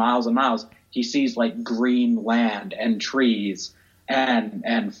water for miles and miles. He sees like green land and trees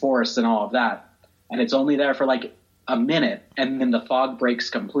and forests and all of that. And it's only there for like a minute, and then the fog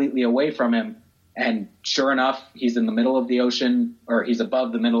breaks completely away from him. And sure enough, he's in the middle of the ocean, or he's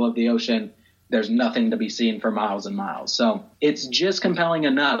above the middle of the ocean. There's nothing to be seen for miles and miles. So it's just compelling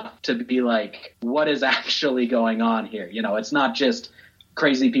enough to be like, what is actually going on here? It's not just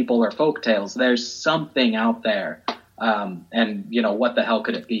crazy people or folk tales. There's something out there. And what the hell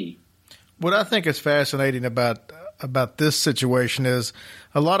could it be? What I think is fascinating about this situation is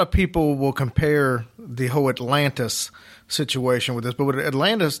a lot of people will compare the whole Atlantis situation with this, but when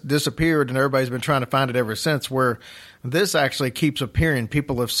Atlantis disappeared, and everybody's been trying to find it ever since, where this actually keeps appearing.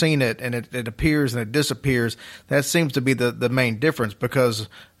 People have seen it, and it appears and it disappears. That seems to be the main difference, because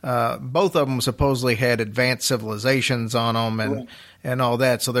both of them supposedly had advanced civilizations on them and all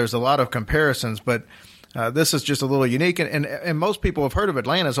that. So there's a lot of comparisons, but this is just a little unique, and most people have heard of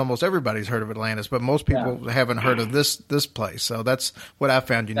Atlantis. Almost everybody's heard of Atlantis, but most people haven't heard of this place. So that's what I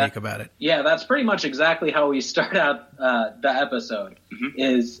found unique about it. Yeah, that's pretty much exactly how we start out the episode.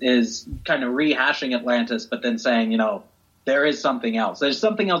 Mm-hmm. Is kind of rehashing Atlantis, but then saying, there is something else. There's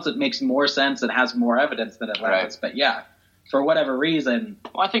something else that makes more sense and has more evidence than Atlantis. Right. But yeah, for whatever reason.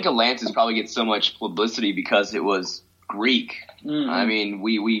 Well, I think Atlantis probably gets so much publicity because it was Greek. Mm-hmm. I mean,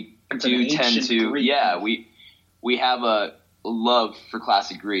 we do tend to, Greek. We have a love for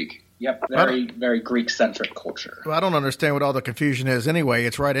classic Greek. Yep, very Greek-centric culture. Well, I don't understand what all the confusion is anyway.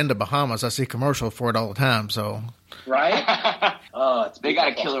 It's right into Bahamas. I see commercials for it all the time, so. Right? They got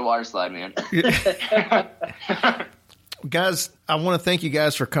a killer water slide, man. Guys, I want to thank you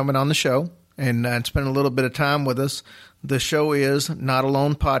guys for coming on the show and spending a little bit of time with us. The show is Not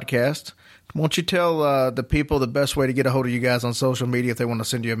Alone Podcast. Won't you tell the people the best way to get a hold of you guys on social media if they want to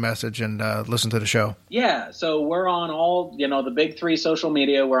send you a message and listen to the show? Yeah, so we're on all, the big three social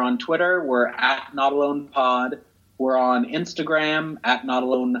media. We're on Twitter. We're at Not Alone Pod. We're on Instagram at Not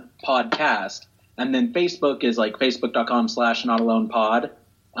Alone Podcast. And then Facebook is like facebook.com/Not Alone Pod.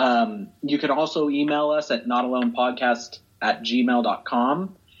 You can also email us at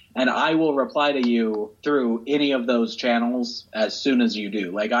notalonepodcast@gmail.com, and I will reply to you through any of those channels as soon as you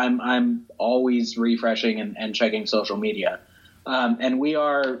do. Like I'm always refreshing and checking social media. And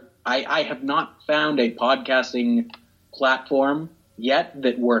I have not found a podcasting platform yet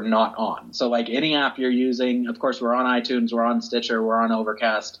that we're not on. So like any app you're using, of course we're on iTunes, we're on Stitcher, we're on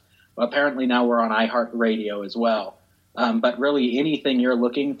Overcast. Apparently now we're on iHeartRadio as well. But really anything you're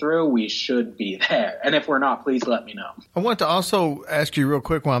looking through, we should be there. And if we're not, please let me know. I want to also ask you real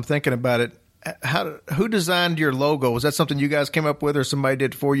quick while I'm thinking about it. Who designed your logo? Was that something you guys came up with or somebody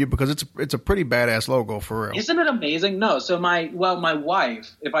did for you? Because it's a pretty badass logo for real. Isn't it amazing? No. So my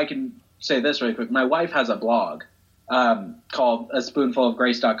wife, if I can say this really quick, my wife has a blog called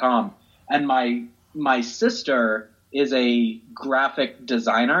aspoonfulofgrace.com. And my sister is a graphic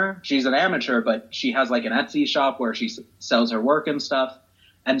designer. She's an amateur, but she has like an Etsy shop where she sells her work and stuff.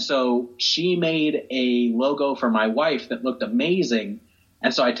 And so she made a logo for my wife that looked amazing.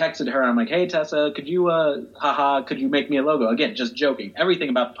 And so I texted her and I'm like, hey, Tessa, could you make me a logo? Again, just joking. Everything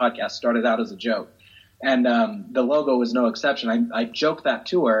about the podcast started out as a joke. And the logo was no exception. I joked that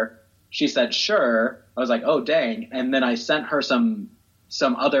to her. She said, sure. I was like, oh, dang. And then I sent her some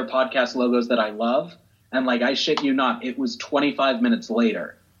other podcast logos that I love. And like, I shit you not, it was 25 minutes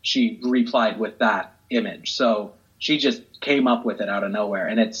later, she replied with that image. So she just came up with it out of nowhere,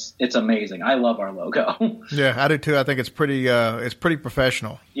 and it's amazing. I love our logo. Yeah, I do too. I think it's pretty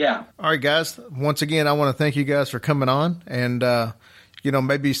professional. Yeah. All right, guys. Once again, I want to thank you guys for coming on, and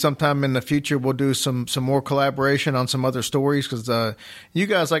maybe sometime in the future we'll do some more collaboration on some other stories because you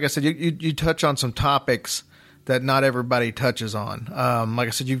guys, like I said, you touch on some topics that not everybody touches on. Like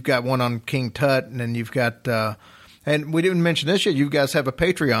I said, you've got one on King Tut, and then you've got, and we didn't mention this yet, you guys have a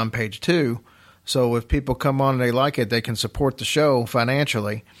Patreon page too. So if people come on and they like it, they can support the show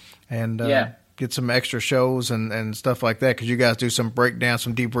financially and get some extra shows and stuff like that because you guys do some breakdowns,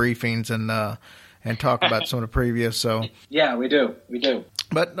 some debriefings, and talk about some of the previous. So yeah, we do.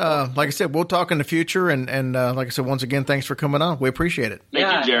 But like I said, we'll talk in the future. And like I said, once again, thanks for coming on. We appreciate it.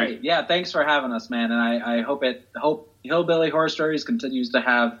 Thank you, Jerry. Yeah, thanks for having us, man. And I hope Hillbilly Horror Stories continues to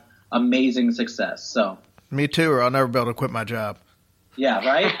have amazing success. So me too, or I'll never be able to quit my job. Yeah,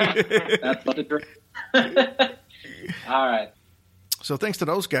 right? That's what the dream. All right. So thanks to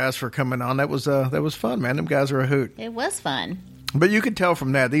those guys for coming on. That was fun, man. Them guys are a hoot. It was fun. But you can tell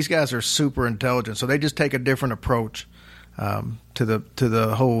from that these guys are super intelligent. So they just take a different approach to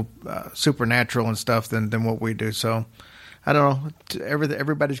the whole supernatural and stuff than what we do. So I don't know.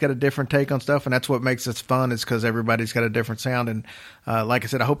 Everybody's got a different take on stuff, and that's what makes it fun. Is because everybody's got a different sound. And like I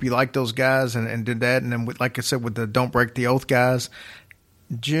said, I hope you like those guys and did that. And then, like I said, with the Don't Break the Oath guys.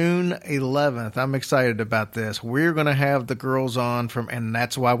 June 11th. I'm excited about this. We're going to have the girls on and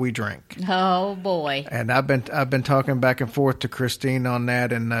That's Why We Drink. Oh boy. And I've been talking back and forth to Christine on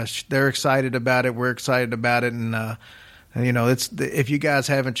that, and they're excited about it. We're excited about it, and if you guys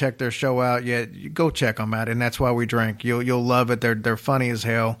haven't checked their show out yet, go check them out. And That's Why We Drink. You'll love it. They're funny as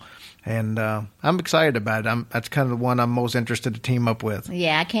hell. And I'm excited about it. That's kind of the one I'm most interested to team up with.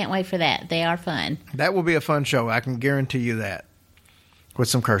 Yeah, I can't wait for that. They are fun. That will be a fun show. I can guarantee you that. With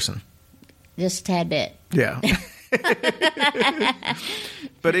some cursing. Just a tad bit. Yeah.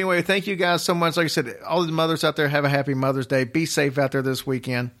 But anyway, thank you guys so much. Like I said, all the mothers out there, have a happy Mother's Day. Be safe out there this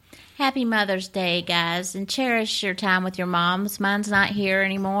weekend. Happy Mother's Day, guys, and cherish your time with your moms. Mine's not here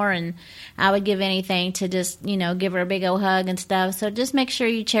anymore, and I would give anything to just, give her a big old hug and stuff. So just make sure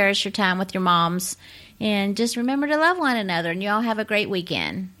you cherish your time with your moms, and just remember to love one another, and you all have a great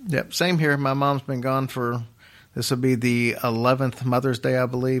weekend. Yep, same here. My mom's been gone for... This will be the 11th Mother's Day, I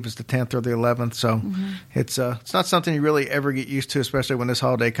believe. It's the 10th or the 11th. So it's not something you really ever get used to, especially when this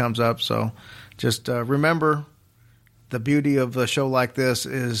holiday comes up. So just remember the beauty of a show like this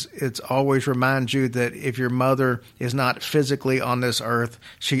is it's always reminds you that if your mother is not physically on this earth,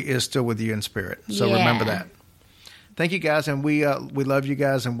 she is still with you in spirit. So remember that. Thank you, guys. And we love you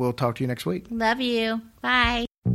guys, and we'll talk to you next week. Love you. Bye.